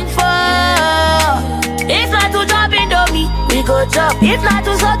waiting for? If not to drop Indomie, we go chop. If not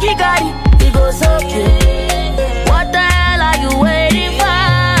to suck Gari, we go suck it. What the hell are you waiting for?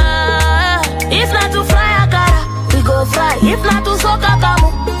 If not to fry Akara, we go fry. If not to soak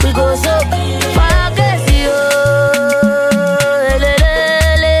Akamu, we go soak. Fire gas, yo.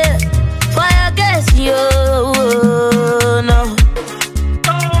 Fire gas, yo. No.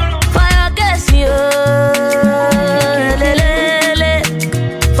 Fire gas, yo.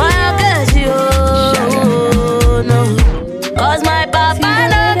 Fire gas, yo. No. Cause my papa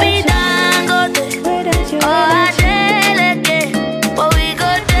no be Dangote. Oh, I deleke. But we go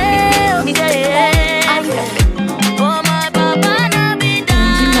there, okay, yeah. For my papa no be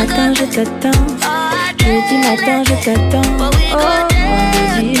Dangote. Je t'attends. Jeudi matin, je t'attends. Oh,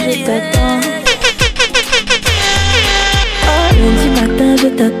 vendredi, je t'attends. Oh, lundi matin, je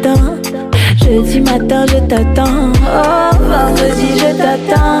t'attends. Jeudi matin, je t'attends. Oh, vendredi, je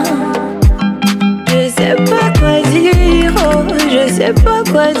t'attends. Je sais pas quoi dire, oh, je sais pas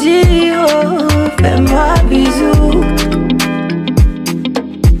quoi dire, oh, fais-moi bisou.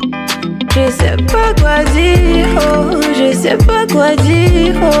 Je sais pas quoi dire, oh, je sais pas quoi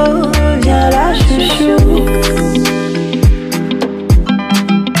dire, oh, viens là chouchou.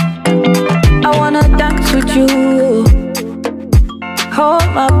 I wanna dance with you, hold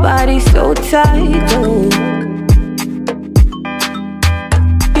my body so tight, oh.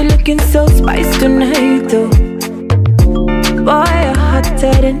 You're looking so spiced tonight, oh. Boy, you're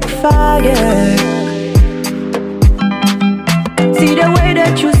hotter than fire. See the way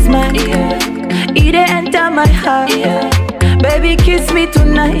that you smile, it enter my heart. Baby, kiss me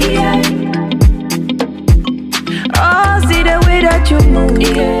tonight. Oh, see the way that you move,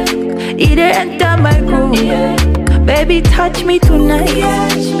 it enter my groove. Baby, touch me tonight.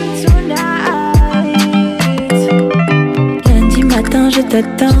 Lundi matin, je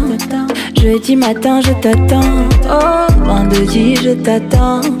t'attends. Jeudi matin, je t'attends. Oh, vendredi, je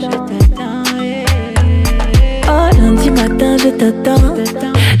t'attends. Oh, lundi matin, je t'attends.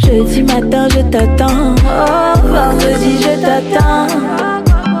 Jeudi matin, je t'attends. Oh, vendredi, je t'attends.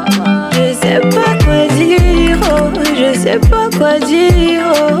 Je sais pas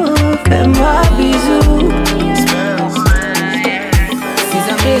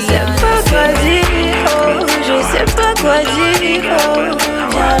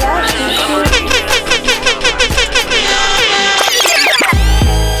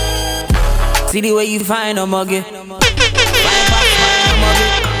See the way you find a muggy.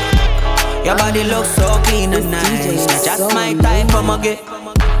 Your body looks so clean and nice. Just my type of muggy.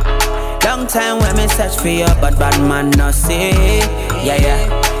 Long time when me search for you, but bad man no see. Yeah,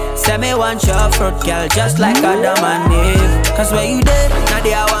 yeah. Say me want your fruit, girl, just like Adam and Eve. Cause where you did, now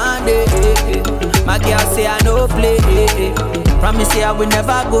they are one day. My girl say I no play. Promise you I will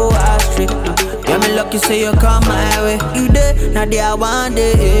never go astray. Yeah, me lucky say you come my way. You did, now they are one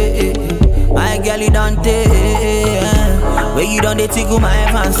day. My girl, you don't take. Where you don't tickle my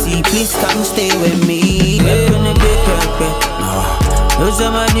fancy. Please come stay with me. Where's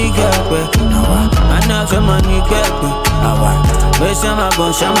my nigga? I know some money get me. Where's my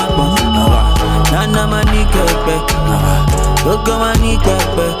gun? Shama gun. Nana my nigga. Look at my nigga.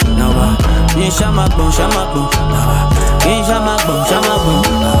 In shama gun, shama gun. In shama gun, shama gun.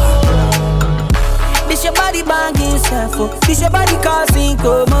 This your body banging self. This your body causing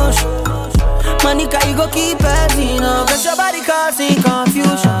commotion. Manika, you go keep passing up. Cause your body causing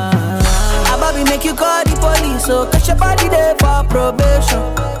confusion. Baby, make you call the police, so cause your body there for probation.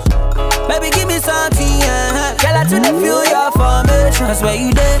 Baby, give me something, girl, I to feel your formation. Cause where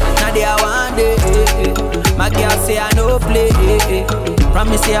you there, now they are one day. My girl say I no play.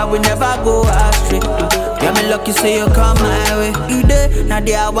 Promise you I will never go astray. Yeah, me lucky say you come my way. You there, now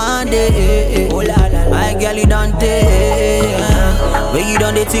they are one day. Oh la la, my girl, you don't take. Where you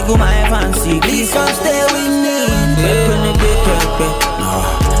don't tickle my fancy. Please come stay with me.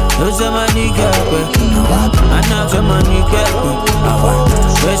 Where's my nigga? I know some money get me.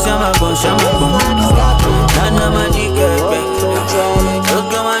 Where's my gun? Shama gun. Nana my nigga.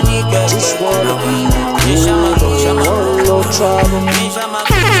 Look at my nigga. Just wanna be with you. No trouble. Just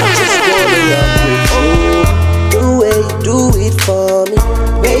wanna love with you. The way you do it for me,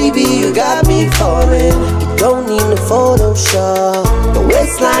 baby, you got me falling. You don't need no Photoshop. The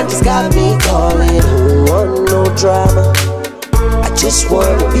waistline just got me calling. Don't want no drama. Just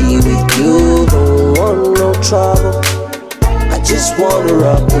wanna be with you, don't want no trouble. I just wanna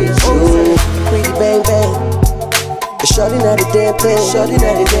rock with you. Pretty bang bang, shorty not a damn thing, shorty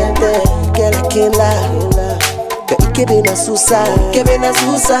not a damn thing. Girl, I can't lie. Girl, it be na suicide,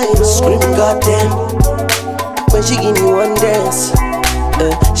 screaming goddamn. When she give me one dance,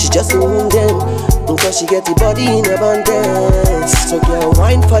 she just a wounded. Cause she get the body in abundance. So girl,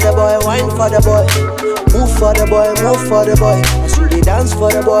 wine for the boy, wine for the boy. Move for the boy, move for the boy. So they dance for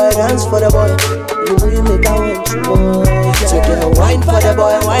the boy, dance for the boy. You know you make I want you more. So girl, wine for the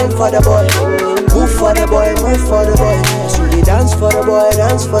boy, wine for the boy. Move for the boy, move for the boy. So they dance for the boy,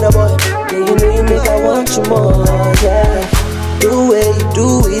 dance for the boy. Yeah, you know you make I want you more, yeah. The way you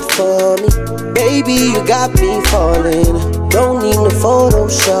do it for me, baby, you got me falling. Don't need no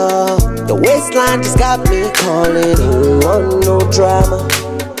Photoshop. The waistline just got me calling. Don't want no drama.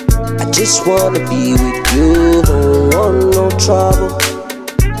 I just wanna be with you. Don't want no trouble.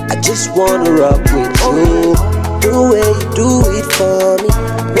 I just wanna rock with you. The way you do it for me,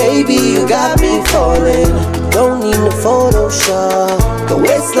 baby, you got me falling. Don't need no Photoshop. The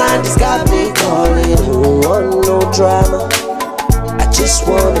waistline just got me calling. Don't want no drama. I just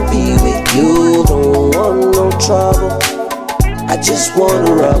wanna be with you. Don't want no trouble. I just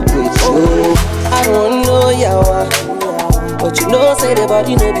wanna rock with you. I don't know yawa, but you know say the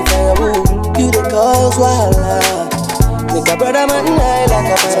body no be firewood. You the cause wala. Make a brother man lie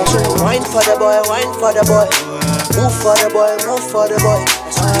like a fire. Wine for the boy, wine for the boy. Move for the boy, move for the boy.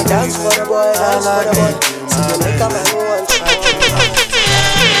 So they dance for the boy, dance for the boy. So they make a man want to.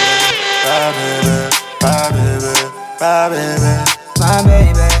 My baby, my baby, my baby, my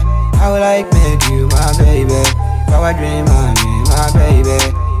baby. I would like make you my baby. Power dream, my baby,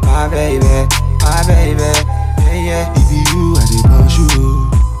 my baby, my baby. Yeah, yeah. If you I dey push you,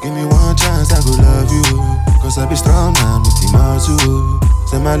 give me one chance, I go love you. Cause I be strong man with the muscle.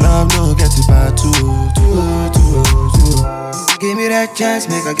 Say my love no get it bad too. Give me that chance,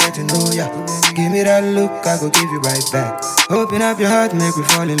 make I get to know ya. Give me that look, I go give you right back. Open up your heart, make me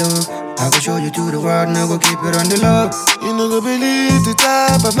fall in love. I go show you to the world, now go keep it on the low. You know go believe the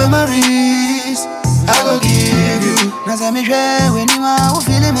type of memories I go give you. Now say me share when you are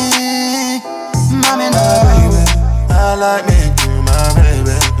feeling me. Mommy, no baby, I like me you, my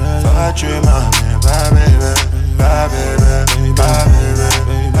baby. Fuck you, my baby, my baby, my baby,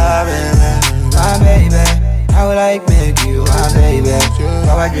 my baby, my baby. I would like make you my baby.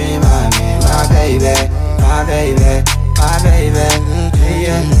 Power dream, my baby, my baby, my baby.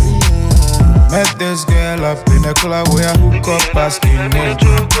 Yeah. Met this girl up in the club where I hook up asking me.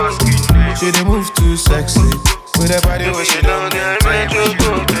 She dey move too sexy with her body where she don't get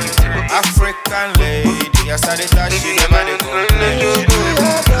African lady, I started that shit, the body go play. Make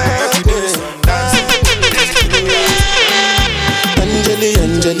you do some dance.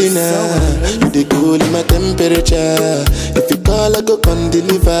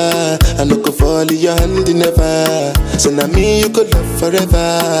 deliver. I no go fall in your hand never. So now me you could love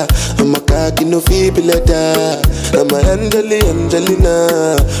forever. I'm a cocky no feeble letter. I'm a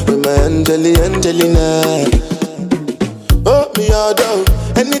Angelina, with my Angelina. Oh me all down.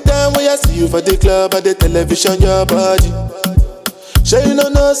 Anytime when I see you for the club or the television, your body. Sure you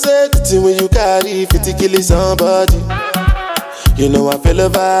know say the thing when you carry 50 kill somebody. You know I feel a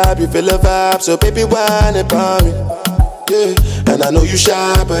vibe, you feel a vibe, so baby whine about me. Yeah, and I know you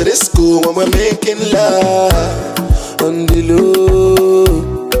shy, but it's cool when we're making love. On the low,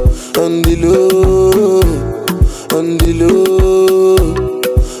 on the low, on the low,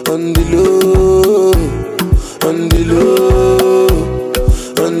 on the low, on the low,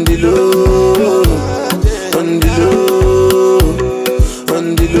 on the low, on the low,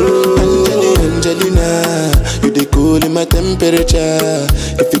 on the low. Angelina, you the cool in my temperature.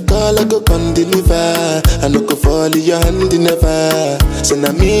 If you call, I go come deliver. I no go fall in your hand never. So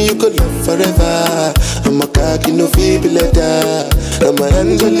now me you could love forever. I'm a cocky no feeble letter. I'm a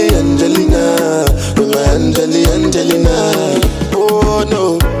Angelina, I'm a Angelina. Oh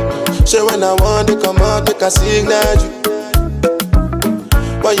no, so when I want to come out, make a signal you.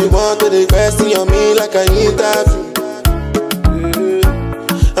 Why you want to the question on me like I interview?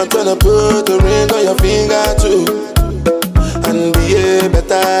 I'm tryna put the ring on your finger too. And be a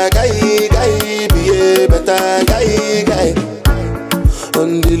better guy, be a better guy.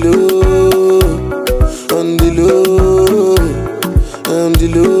 On the low, on the low, on the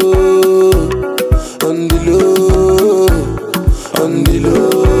low, on the low, on the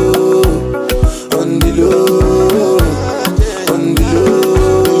low, on the low, on the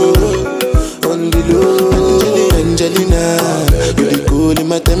low, on the low. Angelina, you the cool in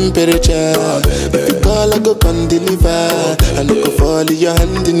my temperature. If you call, I go come deliver. I no go fall in your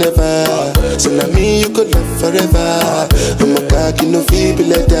hand never. So now me you could love forever. I'm a cocky no feeble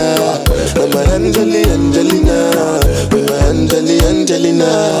letter. I'm a Angelina, I'm a Angelina.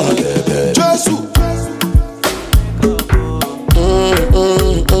 Josu.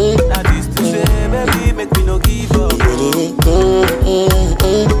 Now this to say, baby, make me no give up.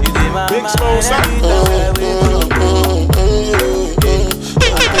 Big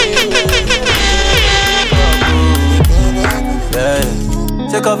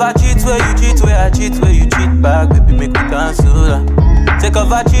Take off a cheat where you cheat, where I cheat, where you cheat back, baby, make me cancel that. Take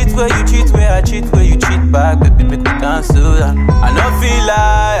off a cheat where you cheat, where I cheat, where you cheat back, baby, make me cancel that. I no feel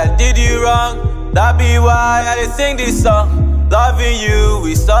like I did you wrong, that be why I sing this song. Loving you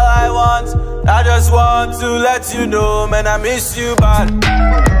is all I want. I just want to let you know, man, I miss you bad.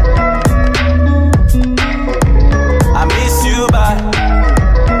 I miss you bad.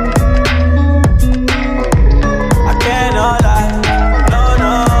 I cannot lie.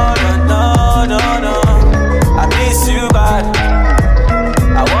 No. I miss you bad.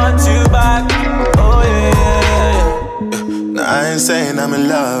 I want you back. Oh yeah. Now I ain't saying I'm in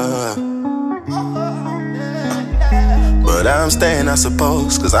love, but I'm staying, I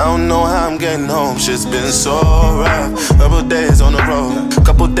suppose, cause I don't know how I'm getting home. Shit's been so rough. Couple days on the road,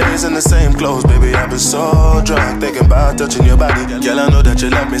 couple days in the same clothes. Baby, I've been so drunk, thinking about touching your body. Girl, I know that you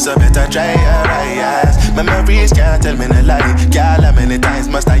love me, so better try your eyes. Memories can't tell me no lie. Girl, how many times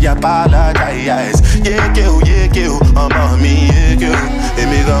must I apologize? Yeah, kill, I'm on me, yeah, kill. Let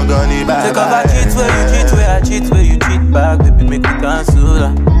me go, bye. Take off a cheat where you cheat, where I cheat, where you cheat back, baby, make me cancel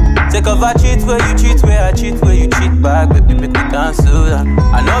that. Take off a cheat where you cheat, where I cheat, where you cheat back, baby, make me cancel that.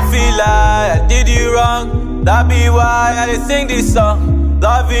 I no feel like I did you wrong, that be why I sing this song.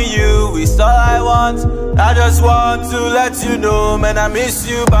 Loving you is all I want. I just want to let you know, man, I miss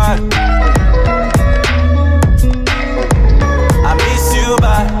you bad. I miss you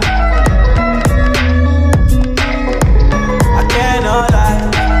bad. I cannot lie.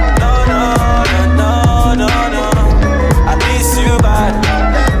 No. I miss you bad.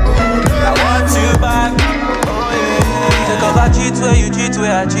 I want you back. Oh yeah. Take off a cheat where you cheat,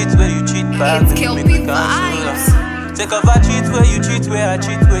 where I cheat, where you cheat back. It's baby, make me cancel. Take off a cheat where you cheat, where I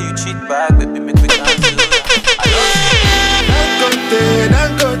cheat, where you cheat back. Baby, make me cancel.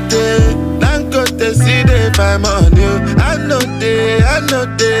 Dangote, see they find money. I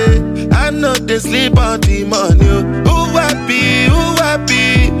know they sleep on the money. Who happy?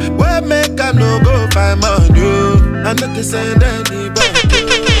 Where make I no go find money? I know they send anybody.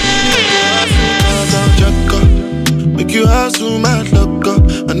 Make you hustle my luck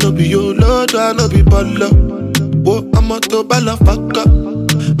up. I know be your lord, I know be baller. Whoa, I'm a to balla fuck up.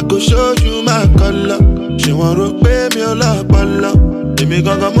 I go show you my color. She want to pay me a lot, balla. Let me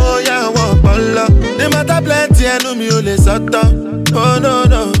go more, yeah, I want balla. They matter plenty, I know me only satan. Oh no.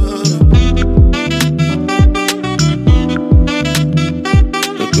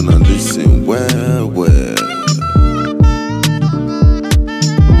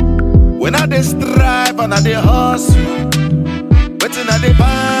 they strive and they hustle. Waiting at the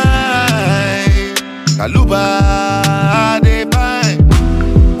buy. Kaluba they buy.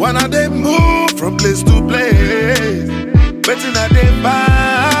 Wanna they move from place to place. Waiting at the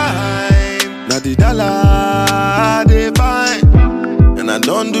buy. Now the dollar they buy. And I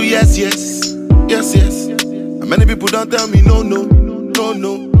don't do yes. And many people don't tell me no.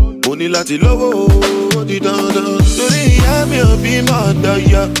 Only lati lowo di dandan. Sorry, I'm your be mother,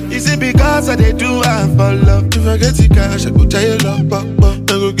 yeah. Is it because I they do have for love? If I get the cash, I go tell you love, pop. I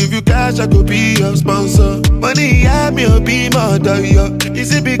go give you cash, I go be your sponsor. Money, I'm your be mother, yeah.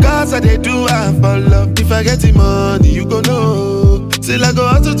 Is it because I they do have for love? If I get the money, you go know. Till I go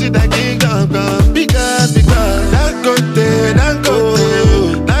out to the kingdom come. Because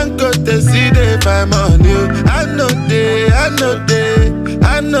don't go to see they find money.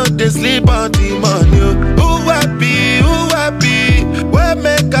 I know they sleep on the money. Who happy? Where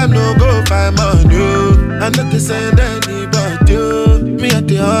make I no go find money? I know they send anybody. Me at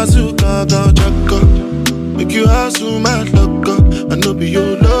the hustle, go check up. Make you hustle, my luck up. I know be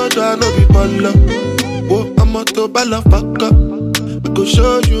your lord, I know be baller. Oh, I'm a to baller, fuck up. I go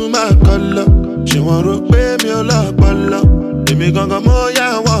show you my color. She want to pay me a lot, baller. They me gonga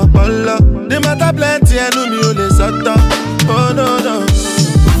moya, want baller. They matter plenty, I know me only sata. Oh no.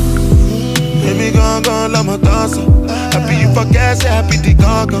 Baby gone, la matassa. Happy you forget, say happy the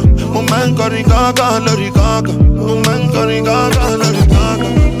gaga. Oh man, going gaga, lorry gaga. Oh man, going gaga, lorry gaga.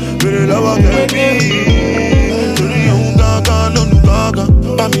 Really love a baby. Sorry, you gaga, no gaga.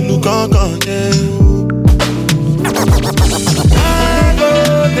 Bami no gaga, yeah. I go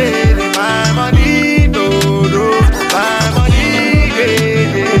there, my money, do. My money,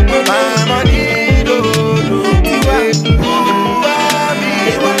 yeah. My money, do.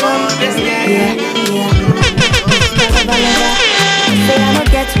 Say I don't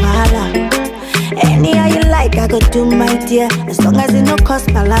get wahala. Anyhow you like, I go do my dear. As long as it no cost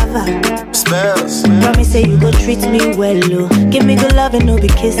palava. Spells. Promise say you go treat me well, oh. Give me good love and no be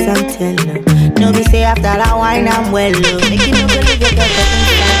kiss and tell, oh. No be say after that wine I'm well, oh. Make you no believe your girl for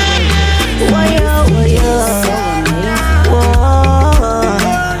inside. Woyo.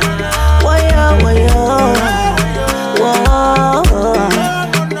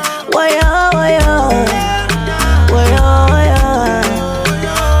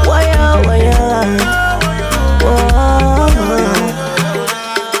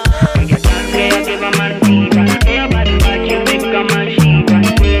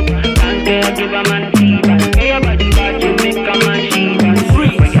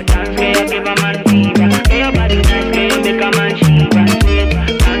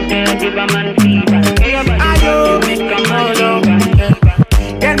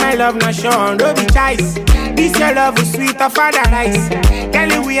 Love not shown, don't be choice. This your love is sweet of paradise.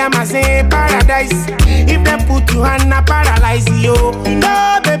 Kelly, we are my same paradise. If they put you on a paralyze you.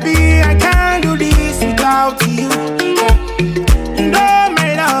 No, baby, I can't do this without you. No,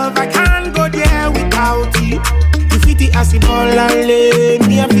 my love, I can't go there without you. You fit the acid ball and lay.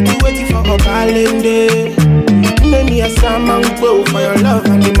 Me, I fit the waiting for a calendar. Make me a salmon go for your love.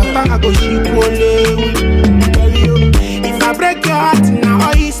 And the matter I go ship only. If I break your heart now,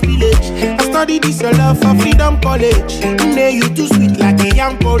 all is village. I study this your love for freedom college. Nay, you too sweet like a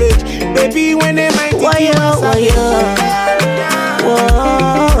young porridge. Baby, when they might take you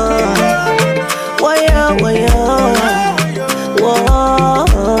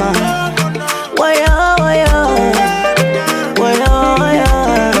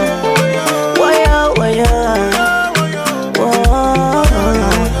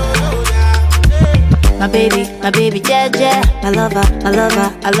My baby, Jeje, my lover,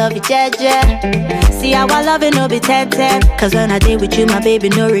 I love you, Jeje. See how I love it, no be 10-10. Cause when I did with you, my baby,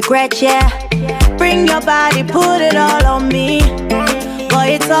 no regret, yeah. Bring your body, put it all on me.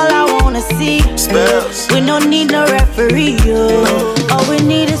 Boy, it's all I wanna see. Spells. We don't need no referee, yo. All we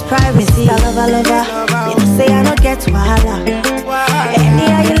need is privacy. I love her. You know, say I don't get wahala.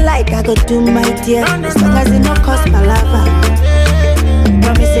 Anyhow you like, I go do my dear. As long as it no cost palava.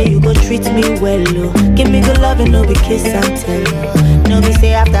 Promise say you go treat me well, oh. Give me good love and no be kiss and tell. No be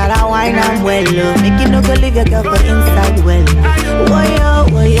say after that wine I'm well, oh. Make you no go leave your girl for inside well. Woyo.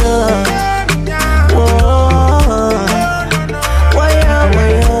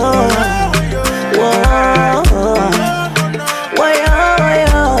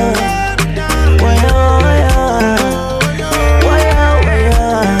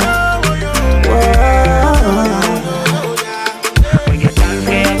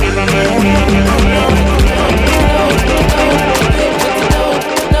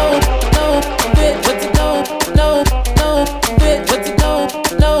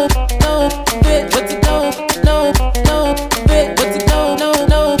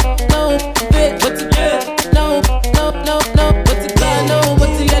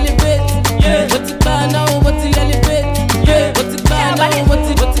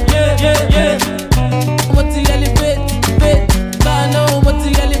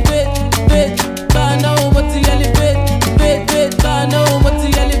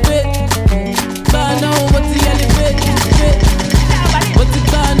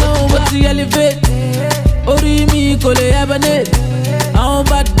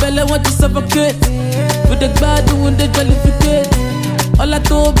 want to suffocate. With the bad doing the jollificate. All I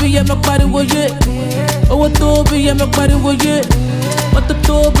told be yeah, my body was it. Oh, I told be yeah, my body was it. What the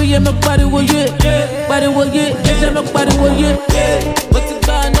told be yeah, my body was it. Body was it, yeah, my body was it. What's it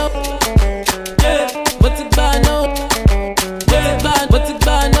bad now? What's it bad now? What's it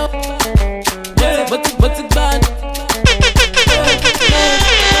bad now? What's it bad?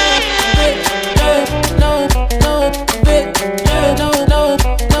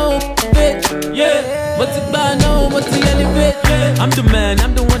 I'm the man,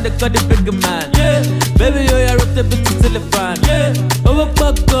 I'm the one that got the bigger man. Yeah. Baby, yo, I rock the bitch till the fan. Yeah. Over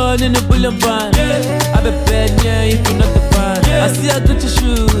popcorn in the bullet van. Yeah. I be bad, yeah, if you're not the fan. Yeah. I see I got your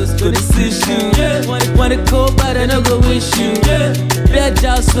shoes, gonna see shoes. Yeah. Wanna go, but I don't go with you. Yeah. Bad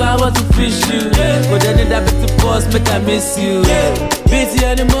job, so I want to fish you. Yeah. But then that bitch to boss, make I miss you. Yeah. Busy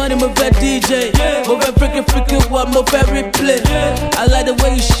in the morning, my bad DJ. Yeah. My bad freaking, what my favorite play. Yeah. I like the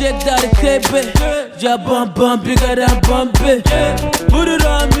way you shake that KB. Yeah, bump, bigger than bumpy. Yeah. Put it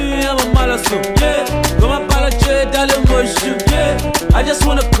on me, I'm a malasso. Yeah. Come on, palache, darling, motion. Yeah. I just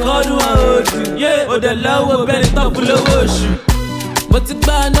wanna call you and hold you. Yeah. Oh, the love will be the top of the ocean. What's it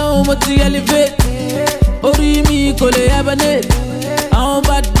bad now, what's it elevate? Oh, me, call it ebony. I'm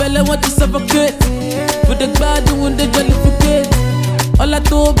bad belly, want to suffocate. With the bad doing the jollificate. All I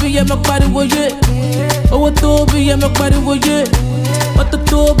told be yeah, my body was it. Oh, I told be yeah, my body was it. What the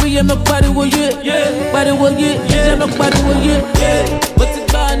told be yeah, my body was it. Yeah, body was it. Yeah, my body was it. Yeah, what's it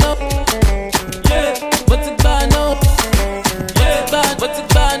bad now? Yeah, what's it bad now? Yeah, bad. What's it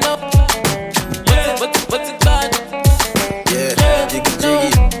bad now? Yeah, what's it bad? Yeah, jiggy jiggy,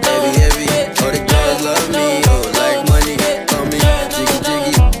 heavy heavy. All the girls love me, oh like money. Call me jiggy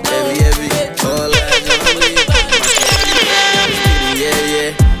jiggy, heavy heavy. All eyes on me. Yeah,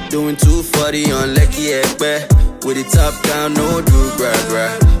 doing 240 on Lecky Ekpe. With the top down, no do gra.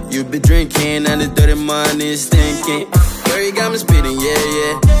 You be drinking and the dirty money stinking. Girl, you got me spitting,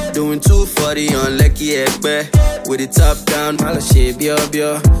 yeah. Doing 240 on Lecky Ekpe. With the top down, mala shit, bio.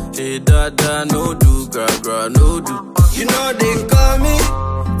 Hey, da, no do gra, no do. You know they call me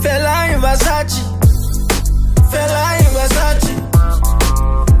Fella in Versace. Fella in Versace.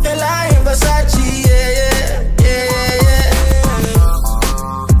 Fella in Versace, yeah.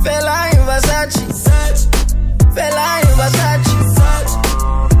 Fella in Versace. Fella in Versace.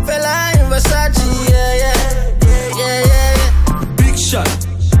 Fella in Versace, yeah. Big shot,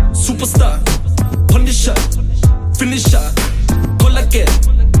 superstar, punish shot, finish shot, call again,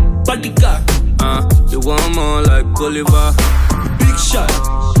 bodyguard. You want more like Oliver. Big shot,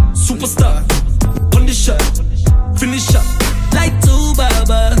 superstar, punish shot, finish shot. Like two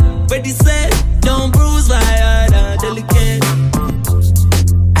Baba, ready set, don't bruise my heart, I'm delicate.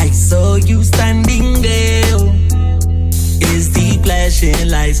 I saw you standing there. Is the flashing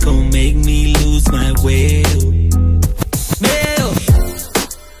lights gon' make me lose my way? Mail,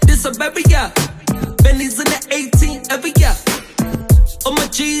 this a baby, yeah. Benny's in the 18 every year. All my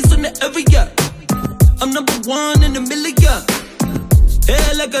G's on the every year. I'm number one in the million.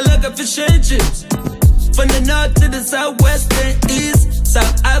 Hey, like a fish and chips. From the north to the southwest and east,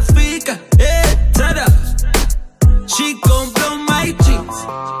 South Africa. Hey, tada. She gon' blow my jeans.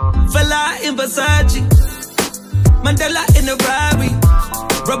 Fella in Versace. Mandela in a Rari.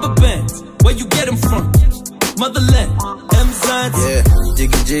 Rubber bands, where you get them from? Motherland, M-Sons. Yeah,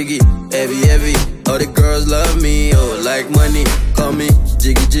 jiggy, heavy. All the girls love me, oh, like money. Call me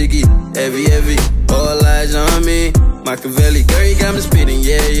jiggy, heavy. All eyes on me. Machiavelli, girl, you got me spitting,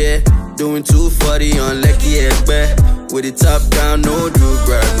 yeah. Doing 240 on Lecky Ekpe. With the top down, no do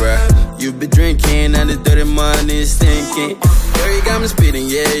gra. You be drinking and the dirty money stinking. Girl, you got me spitting,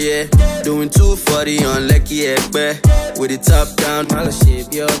 yeah. Doing 240 on Lecky Ekpe. With the top down, mala shit,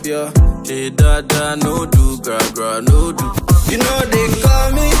 bio. Hey, da, no do gra, no do. You know they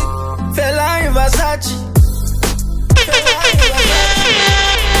call me Fella in Versace.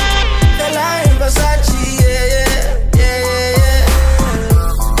 Fella in Versace, yeah.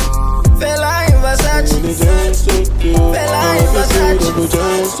 Fella in Versace. Fella in Versace.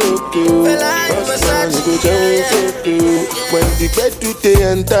 Fella in Versace. When the bed do they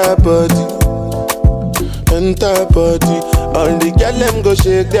enter body, all the girl them go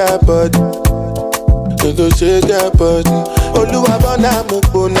shake their body. They go shake their body. Oluwabona mo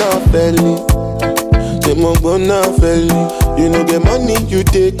gbona feli. Say mo gbona feli. You no get money, you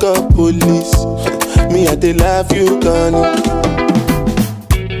take up police. Me I dey laugh, you gone.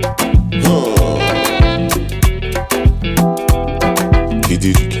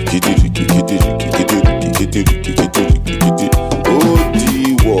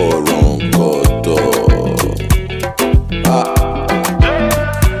 Odi waron koto.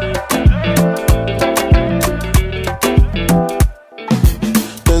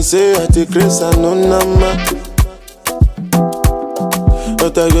 Them say I take grace and no nama.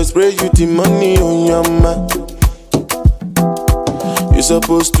 But I go spray you the money on your ma. You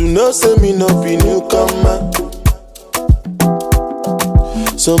supposed to know, say me no be newcomer.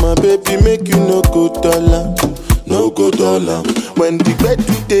 So my baby make you no go dollar, no go dollar. When the bed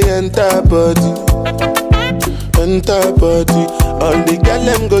do they enter body, enter body. All the girl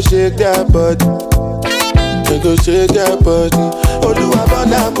them go shake their body, they go shake their body.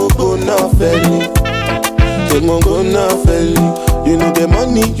 Oluwabana mo go na felly, they mo go na felly. You know the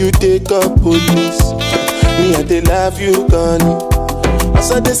money you take up police. Me and they love you gone.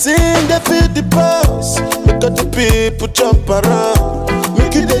 As I they sing, they feel the pulse. Make all the people jump around.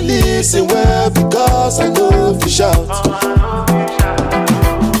 Make you they listen well because I know if you shout.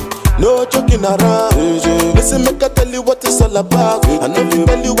 No joking around. Listen, make I tell you what it's all about. I know you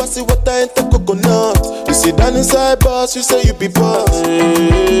tell you I see what I ain't the coconut. You sit down inside boss, you say you be boss.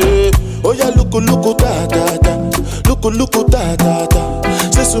 Oh yeah, look da da da. Look da da da.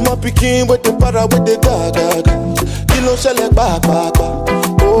 Say suma pikin with the para with the ga ga ga. Kilo shele ba ba ba.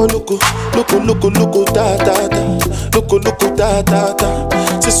 Oh look da da da. Look da da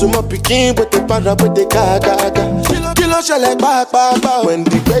da. Say suma pikin with the para with the ga ga ga. Kilo shele ba ba ba. When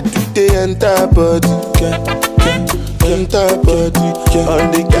the bed do they enter body, enter body. All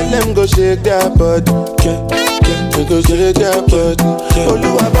the girl them go shake their body, they go shake their body.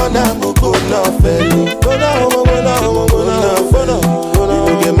 Oluwabana mo go na felly, go na.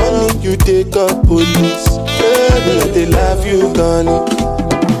 You get money, you take up police. Baby, they love you gone.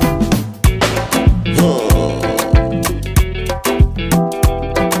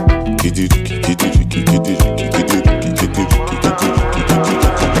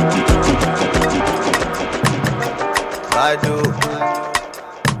 I do.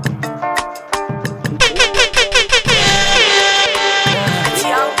 It's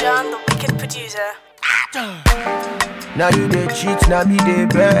Young John, the wicked producer. Now you dey cheat, now me dey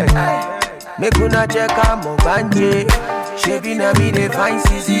beg. Make una check out my banje. Shebi na me dey find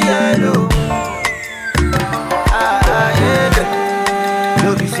CC yellow.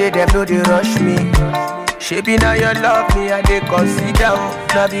 No be say them no dey rush me. Shebi na you love me and they consider.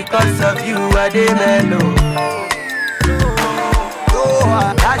 Now because of you I dey mellow.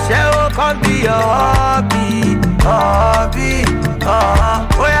 I shall come be your hobby.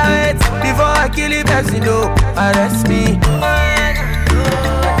 Oh yeah, wait before I kill you, person, no, arrest me.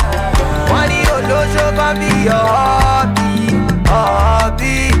 Money on no show can be your hobby.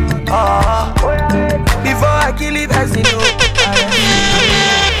 Before I kill you, person, no, arrest me.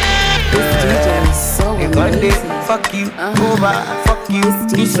 This DJ is so amazing. Fuck you, over, fuck you,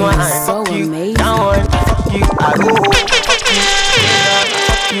 this one, so fuck you, amazing. that one, fuck you, I go,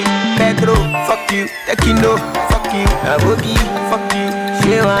 fuck you, Pedro, fuck you, Tequino, fuck you, Abogi, fuck you,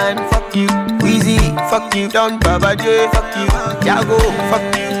 Shewan, fuck you, Weezy, fuck you, Don Baba J, fuck you, Jago,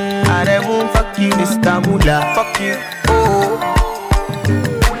 fuck you, Aremu, fuck you, Mr. Mula, fuck you, oh.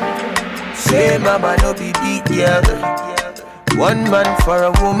 Say mama no be big girl. One man for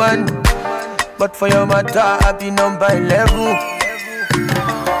a woman, but for your matter I be number 11.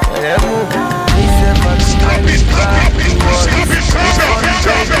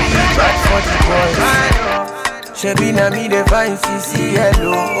 Shebi na me the fine CC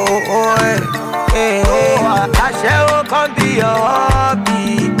hello. I shall come be your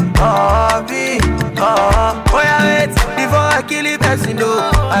hobby. Oh yeah, wait before I kill you, person, no,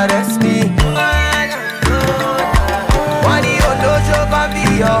 arrest me. Money on no show can be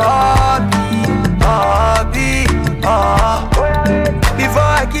your hobby. Before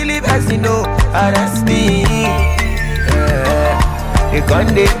I kill you, person, no, arrest me. You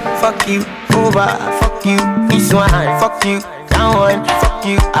gonna fuck you, over, fuck you, this one, fuck you, that one, fuck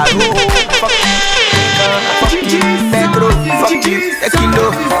you, I go, fuck you, fuck you, Pedro, fuck you,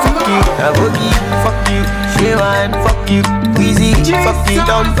 Tequino, fuck you, Abogi, fuck you, Shewan, fuck you, Weezy, fuck you,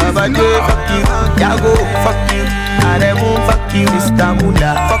 Don Baba J, fuck you, Jago, fuck you, Aremu, fuck you, Mr.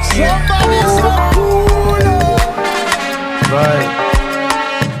 Mula, fuck you. Right,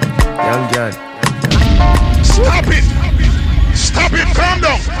 Young John. Stop it! Stop it, calm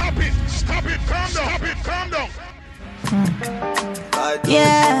down. Stop it, calm down.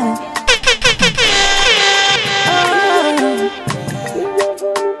 Yeah.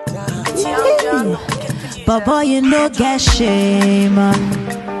 But boy, you no get shame.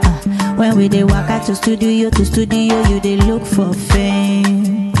 When we dey walk out to studio, you dey look for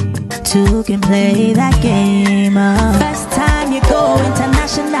fame. Two can play that game. First time you go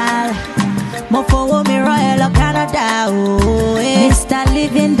international. More for me Royal of Canada. Oh, Mr.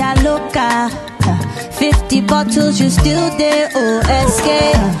 Living that loca. 50 bottles, you still there, OSK.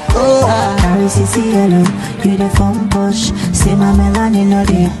 Carry CCLO, you the phone push. Say my melanin no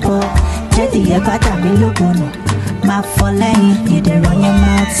dey pop. Jetty ebata mi logono. My falling, you the run your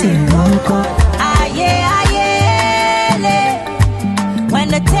mouth in long cup. Aye, when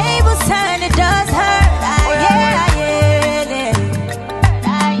the tables turn, it does hurt.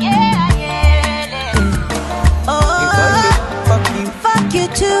 Fuck you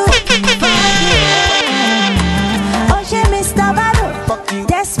too. Oye, Mr. Vado,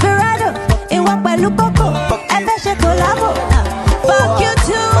 Desperado, Iwa Pelukoko, Efeche Colabo. Fuck you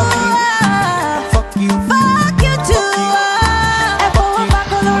too. Fuck you too. Epo Wapa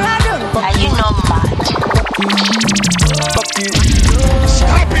Colorado. Are you not mad? Fuck you.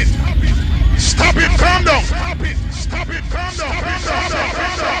 Stop it. Stop it. Calm down. Stop it. Calm down.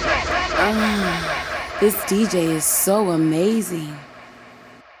 This DJ is so amazing.